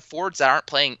 if you have forwards that aren't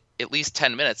playing at least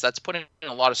 10 minutes, that's putting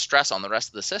a lot of stress on the rest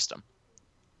of the system.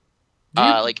 Do you-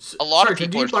 Like a lot sorry, of do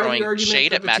people you are buy the throwing argument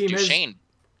shade that at the Matt team has- Duchesne,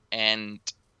 and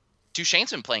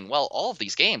Duchesne's been playing well all of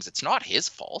these games. It's not his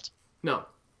fault. No.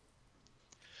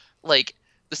 Like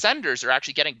the Senators are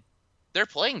actually they're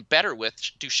playing better with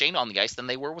Duchesne on the ice than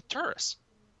they were with Turris.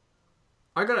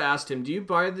 I gotta ask Tim, do you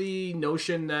buy the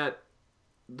notion that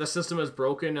the system is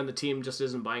broken and the team just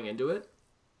isn't buying into it?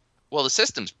 Well, the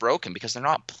system's broken because they're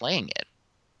not playing it.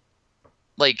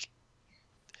 Like,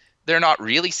 they're not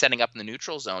really setting up in the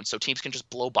neutral zone, so teams can just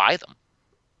blow by them.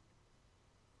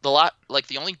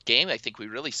 The only game I think we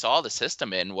really saw the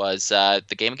system in was the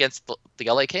game against the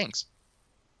LA Kings,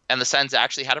 and the Sens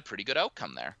actually had a pretty good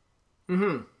outcome there.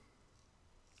 Mm-hmm.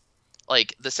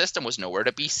 Like the system was nowhere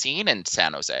to be seen in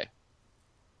San Jose.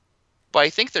 But I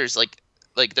think there's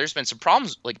there's been some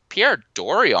problems. Like Pierre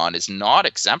Dorion is not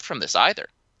exempt from this either.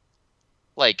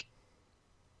 Like,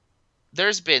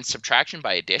 there's been subtraction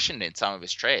by addition in some of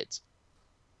his trades.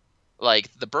 Like,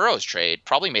 the Burrows trade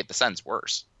probably made the Sens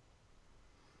worse.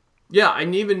 Yeah, I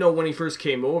didn't even know when he first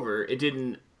came over, it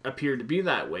didn't appear to be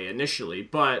that way initially,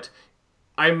 but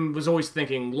I was always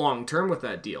thinking long-term with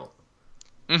that deal.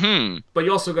 Mm-hmm. But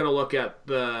you also got to look at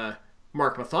the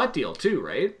Mark Mathot deal too,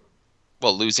 right?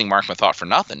 Well, losing Mark Mathot for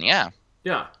nothing, yeah.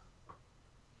 Yeah.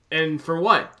 And for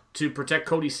what? To protect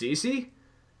Cody Ceci?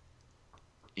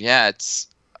 Yeah, it's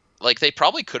like they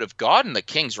probably could have gotten the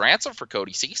King's ransom for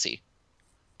Cody Ceci.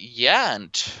 Yeah,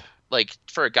 and like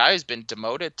for a guy who's been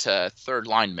demoted to third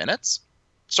line minutes.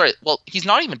 Sorry, well, he's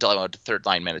not even demoted to third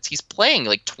line minutes. He's playing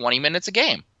like 20 minutes a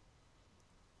game.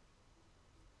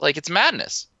 Like, it's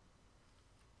madness.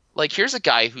 Like, here's a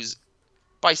guy who's,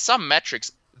 by some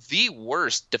metrics, the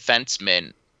worst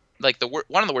defenseman, like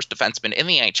one of the worst defensemen in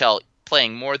the NHL,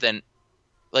 playing more than,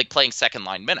 like, playing second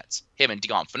line minutes. Him and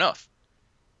Dion Phaneuf.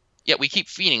 Yet we keep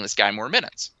feeding this guy more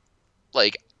minutes.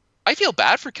 Like, I feel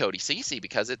bad for Cody Ceci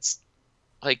because it's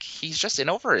like he's just in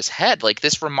over his head. Like,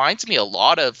 this reminds me a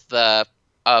lot of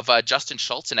Justin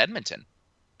Schultz in Edmonton.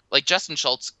 Like, Justin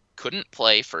Schultz couldn't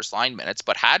play first line minutes,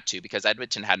 but had to because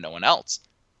Edmonton had no one else.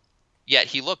 Yet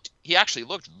he actually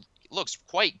looks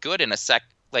quite good in a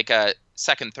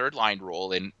second, third line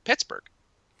role in Pittsburgh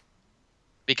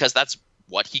because that's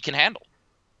what he can handle.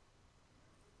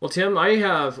 Well, Tim, I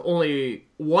have only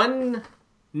one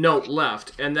note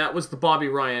left, and that was the Bobby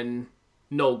Ryan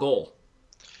no goal.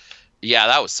 Yeah,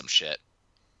 that was some shit.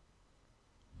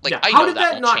 Like, Yeah, I how know did that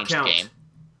that won't not change count? the game.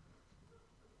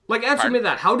 Like, answer Pardon? me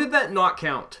that. How did that not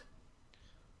count?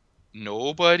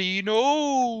 Nobody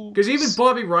knows. Because even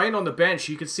Bobby Ryan on the bench,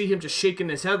 you could see him just shaking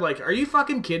his head like, are you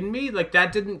fucking kidding me? Like,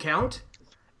 that didn't count?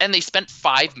 And they spent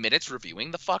 5 minutes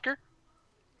reviewing the fucker?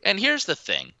 And here's the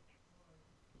thing.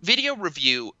 Video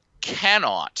review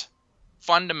cannot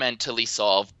fundamentally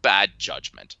solve bad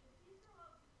judgment.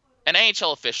 And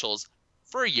NHL officials,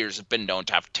 for years, have been known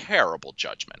to have terrible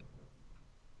judgment.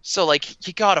 So, like,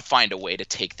 you gotta find a way to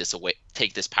take this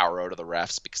power out of the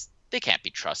refs because they can't be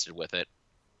trusted with it.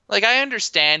 Like, I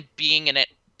understand being an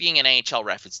NHL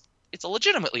ref, it's a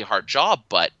legitimately hard job,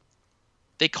 but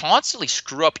they constantly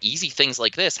screw up easy things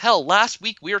like this. Hell, last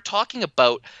week we were talking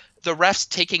about the refs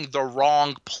taking the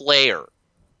wrong player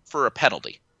for a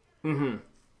penalty. Mm-hmm.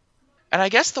 And I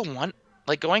guess the one,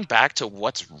 like, going back to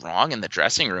what's wrong in the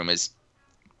dressing room is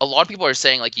a lot of people are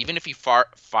saying, like, even if you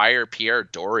fire Pierre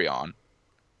Dorion,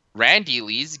 Randy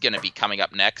Lee's going to be coming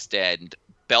up next, and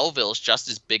Belleville's just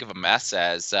as big of a mess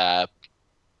as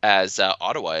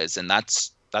Ottawa is, and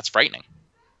that's frightening.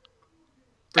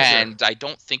 And I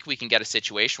don't think we can get a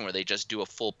situation where they just do a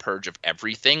full purge of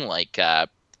everything like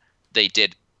they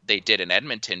did in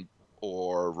Edmonton,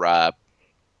 or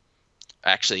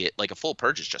actually, like, a full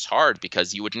purge is just hard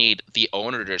because you would need the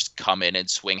owner to just come in and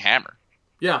swing hammer.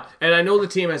 Yeah, and I know the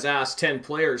team has asked 10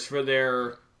 players for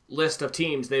their list of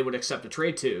teams they would accept a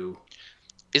trade to.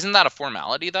 Isn't that a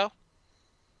formality, though?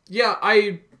 Yeah,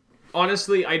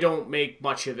 honestly, I don't make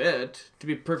much of it, to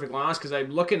be perfectly honest, because I'm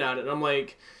looking at it and I'm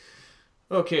like,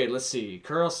 okay, let's see.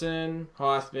 Carlson,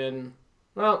 Hoffman.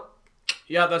 Well,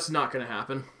 yeah, that's not going to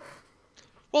happen.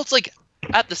 Well, it's like,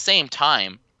 at the same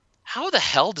time, how the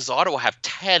hell does Ottawa have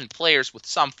 10 players with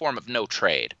some form of no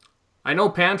trade? I know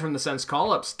Pan from the Sens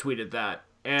Call-Ups tweeted that,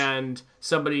 and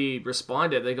somebody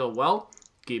responded. They go, well,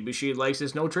 Guy Boucher likes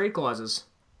his no trade clauses.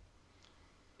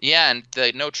 Yeah, and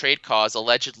the no trade clause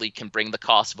allegedly can bring the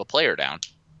cost of a player down.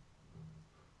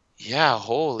 Yeah,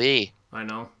 holy. I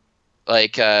know.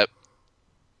 Like,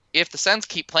 if the Sens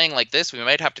keep playing like this, we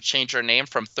might have to change our name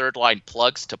from Third Line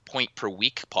Plugs to Point Per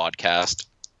Week Podcast.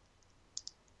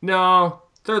 No,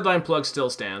 Third Line Plug still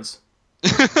stands.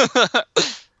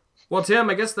 Well, Tim,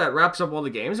 I guess that wraps up all the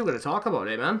games I'm going to talk about,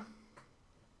 man?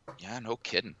 Yeah, no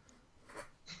kidding.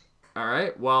 All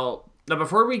right, well, now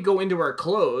before we go into our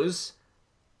close,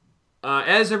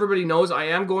 as everybody knows, I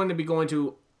am going to be going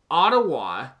to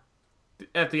Ottawa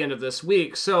at the end of this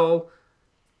week. So,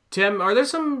 Tim, are there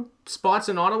some spots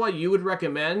in Ottawa you would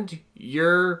recommend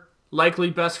your likely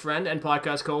best friend and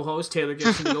podcast co-host, Taylor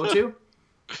Gibson, to go to?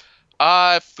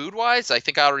 Food-wise, I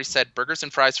think I already said Burgers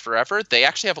and Fries Forever. They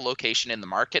actually have a location in the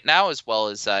market now, as well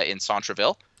as in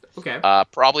Centreville. Okay.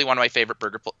 Probably my favorite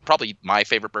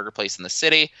burger place in the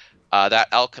city. That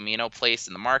El Camino place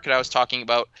in the market I was talking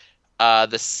about.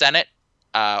 The Senate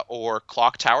or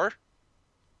Clock Tower.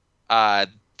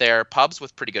 They're pubs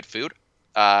with pretty good food.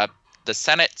 The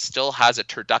Senate still has a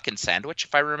turducken sandwich,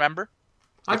 if I remember.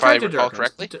 I've tried recall turducken.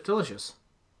 correctly. Delicious.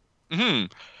 The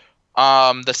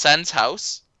Sens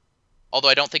house. Although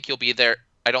I don't think you'll be there.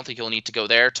 I don't think you'll need to go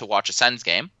there to watch a Sens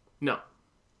game. No.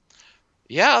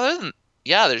 Yeah,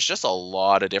 there's just a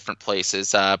lot of different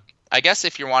places. I guess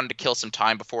if you wanted to kill some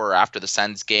time before or after the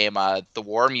Sens game, the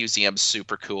War Museum's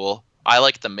super cool. I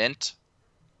like the Mint.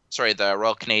 Sorry, the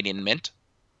Royal Canadian Mint.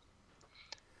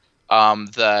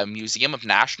 The Museum of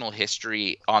National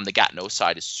History on the Gatineau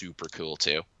side is super cool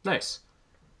too. Nice.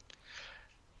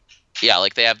 Yeah,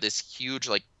 like they have this huge,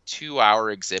 like,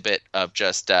 2-hour exhibit of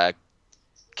just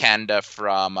Canada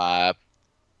from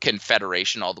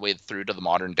Confederation all the way through to the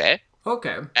modern day.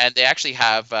 Okay. And they actually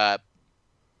have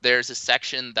there's a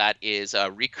section that is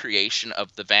a recreation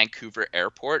of the Vancouver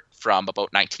airport from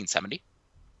about 1970.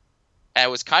 And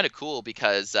it was kind of cool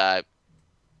because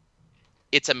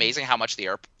it's amazing how much the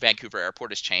Vancouver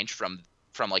airport has changed from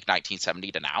like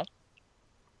 1970 to now.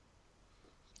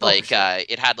 Like, sure.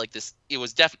 It had like this. It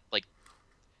was definitely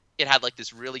it had like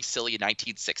this really silly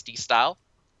 1960s style.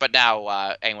 But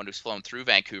now anyone who's flown through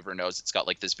Vancouver knows it's got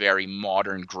like this very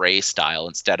modern gray style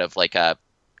instead of like a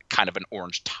kind of an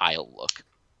orange tile look.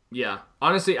 Yeah.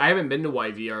 Honestly, I haven't been to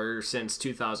YVR since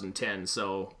 2010,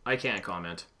 so I can't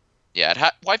comment. Yeah,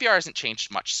 YVR hasn't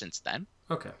changed much since then.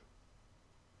 Okay.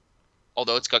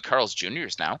 Although it's got Carl's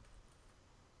Jr.'s now.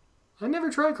 I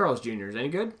never tried Carl's Jr.'s. Any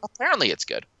good? Apparently it's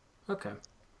good. Okay.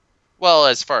 Well,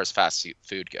 as far as fast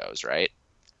food goes, right?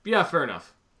 Yeah, fair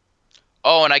enough.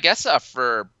 Oh, and I guess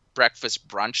for breakfast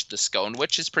brunch, the Scone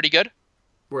Witch is pretty good.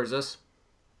 Where's this?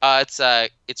 It's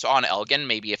on Elgin,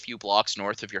 maybe a few blocks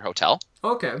north of your hotel.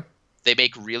 Okay. They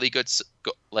make really good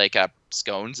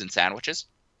scones and sandwiches.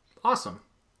 Awesome.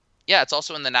 Yeah, it's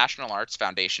also in the National Arts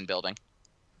Foundation building.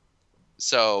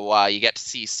 So you get to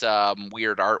see some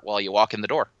weird art while you walk in the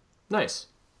door. Nice.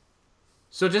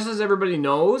 So just as everybody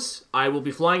knows, I will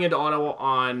be flying into Ottawa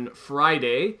on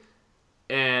Friday,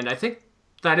 and I think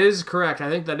that is correct. I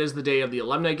think that is the day of the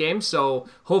alumni game, so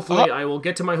hopefully I will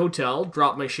get to my hotel,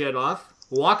 drop my shit off,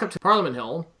 walk up to Parliament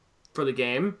Hill for the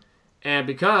game, and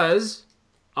because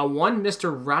one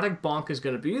Mr. Radek Bonk is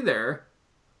going to be there,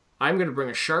 I'm going to bring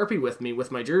a Sharpie with me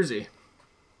with my jersey.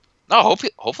 Oh,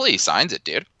 hopefully he signs it,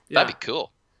 dude. Yeah. That'd be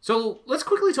cool. So let's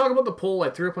quickly talk about the poll I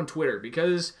threw up on Twitter,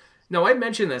 because now I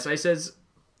mentioned this. I says,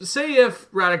 say if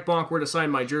Radek Bonk were to sign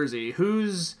my jersey,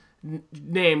 whose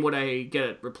name would I get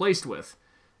it replaced with?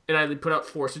 And I put up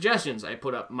 4 suggestions. I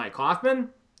put up Mike Hoffman,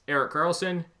 Erik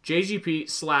Karlsson,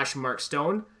 JGP/Mark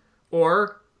Stone,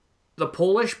 or the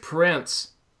Polish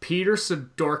Prince, Peter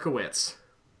Sidorkiewicz.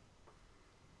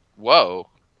 Whoa.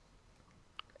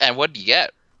 And what did you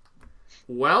get?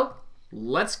 Well,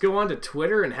 let's go on to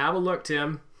Twitter and have a look,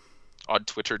 Tim. On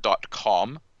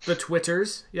twitter.com. The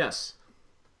Twitters, yes.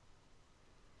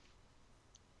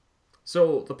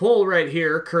 So the poll right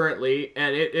here currently,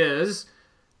 and it is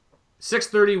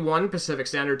 6:31 Pacific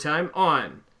Standard Time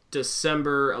on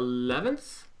December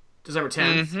 11th? December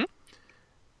 10th.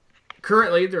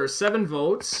 Currently, there are 7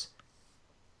 votes.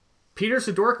 Peter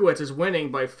Sidorkowitz is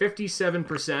winning by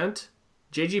 57%.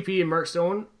 JGP and Mark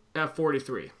Stone at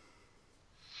 43.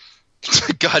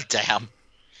 God damn.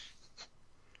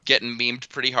 Getting memed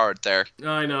pretty hard there.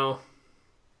 I know.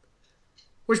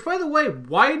 Which, by the way,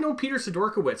 why no Peter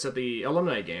Sidorkowitz at the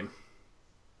alumni game?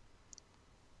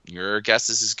 Your guess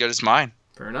is as good as mine.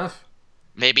 Fair enough.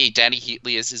 Maybe Danny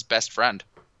Heatley is his best friend.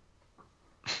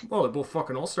 Well, they're both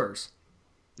fucking all-stars.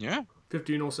 Yeah.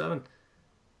 1507.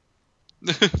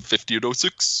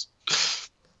 1506.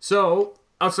 So,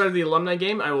 outside of the alumni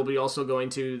game, I will be also going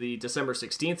to the December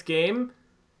 16th game.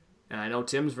 And I know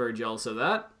Tim's very jealous of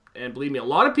that. And believe me, a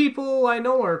lot of people I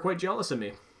know are quite jealous of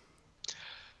me.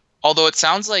 Although it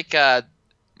sounds like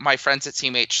my friends at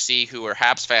Team HC who are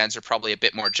Habs fans are probably a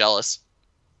bit more jealous.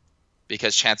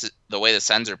 Because chances, the way the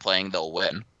Sens are playing, they'll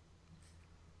win.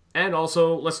 And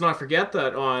also, let's not forget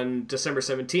that on December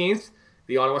 17th,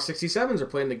 the Ottawa 67s are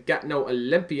playing the Gatineau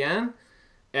Olympian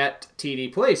at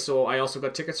TD Place. So I also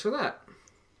got tickets for that.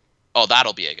 Oh,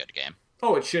 that'll be a good game.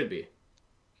 Oh, it should be.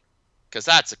 Because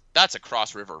that's a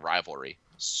cross-river rivalry.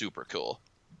 Super cool.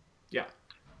 Yeah.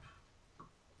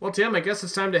 Well, Tim, I guess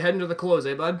it's time to head into the close,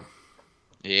 eh, bud?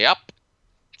 Yep.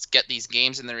 Let's get these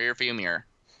games in the rearview mirror.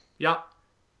 Yep.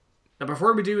 Now,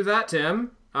 before we do that,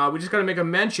 Tim, we just got to make a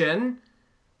mention.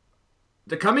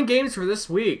 The coming games for this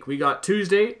week, we got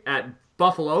Tuesday at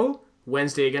Buffalo,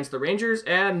 Wednesday against the Rangers,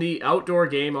 and the outdoor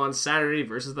game on Saturday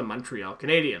versus the Montreal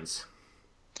Canadiens.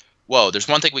 Whoa, there's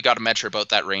one thing we got to mention about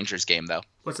that Rangers game, though.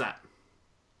 What's that?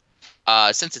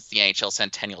 Since it's the NHL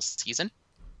Centennial season,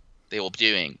 they will be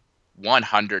doing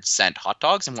 100-cent hot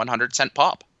dogs and 100-cent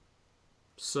pop.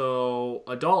 So,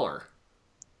 $1.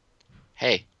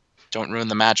 Hey, don't ruin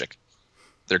the magic.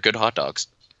 They're good hot dogs.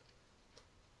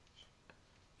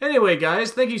 Anyway,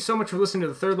 guys, thank you so much for listening to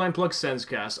the Third Line Plug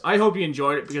Senscast. I hope you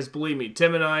enjoyed it because, believe me,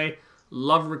 Tim and I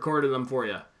love recording them for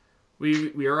you.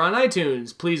 We are on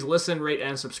iTunes. Please listen, rate,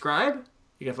 and subscribe.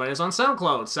 You can find us on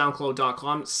SoundCloud,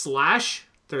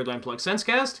 soundcloud.com/Third Line Plug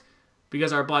Senscast.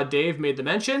 Because our bud Dave made the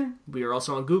mention, we are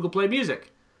also on Google Play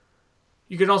Music.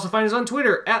 You can also find us on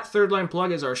Twitter, at Third Line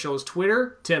Plug is our show's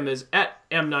Twitter. Tim is at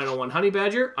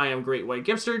M901HoneyBadger. I am Great White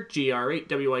Gipster,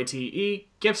 GR8WITE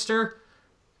Gipster.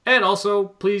 And also,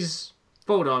 please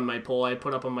vote on my poll I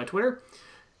put up on my Twitter.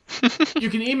 You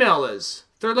can email us,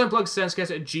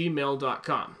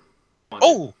 thirdlineplugSenscast@gmail.com.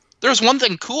 Oh, there's one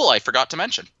thing cool I forgot to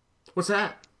mention. What's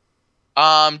that?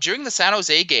 During the San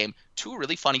Jose game,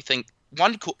 one funny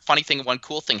thing, one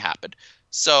cool thing happened.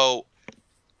 So,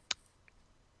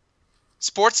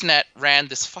 Sportsnet ran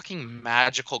this fucking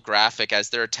magical graphic as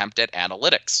their attempt at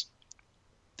analytics.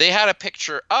 They had a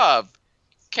picture of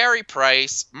Carey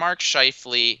Price, Mark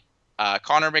Scheifele,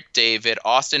 Connor McDavid,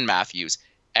 Austin Matthews,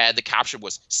 and the caption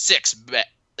was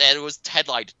and it was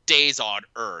headlined Days on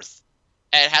Earth.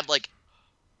 And it had like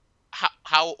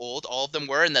how old all of them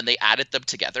were, and then they added them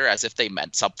together as if they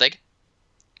meant something.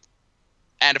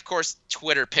 And of course,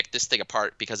 Twitter picked this thing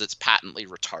apart because it's patently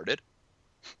retarded.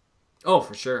 Oh,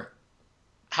 for sure.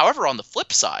 However, on the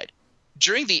flip side,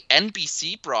 during the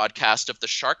NBC broadcast of the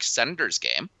Sharks-Senators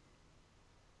game,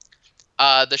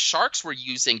 the Sharks were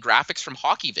using graphics from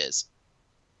HockeyViz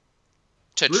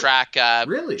to track...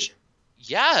 really?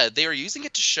 Yeah, they were using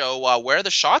it to show where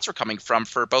the shots were coming from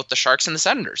for both the Sharks and the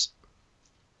Senators.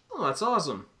 Oh, that's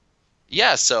awesome.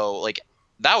 Yeah, so like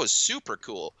that was super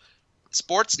cool.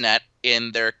 Sportsnet,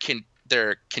 in their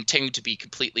continuing to be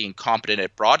completely incompetent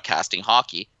at broadcasting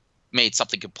hockey, made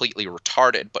something completely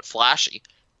retarded but flashy,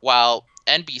 while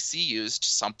NBC used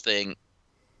something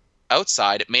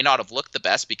outside. It may not have looked the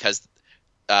best because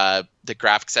the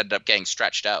graphics ended up getting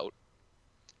stretched out,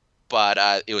 but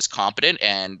it was competent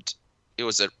and it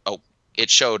was it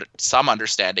showed some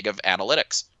understanding of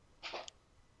analytics.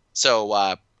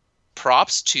 So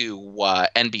props to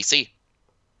NBC.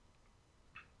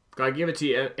 Gotta give it to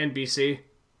you, NBC.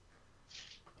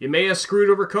 You may have screwed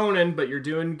over Conan, but you're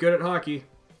doing good at hockey.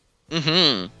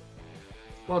 Mm-hmm.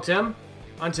 Well, Tim,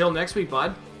 until next week,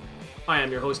 bud. I am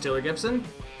your host, Taylor Gibson.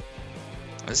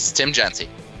 This is Tim Jency.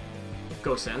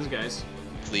 Go Sens, guys.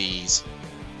 Please.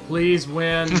 Please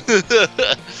win.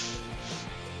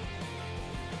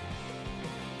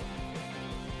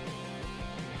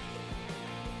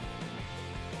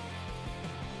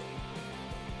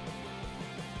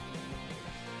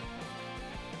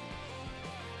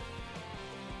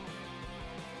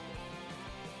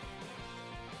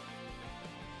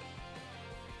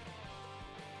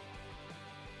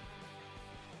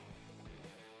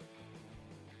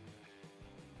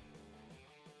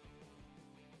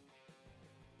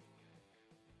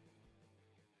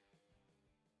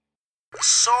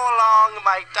 so long,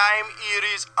 my time here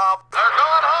is up. They're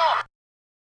going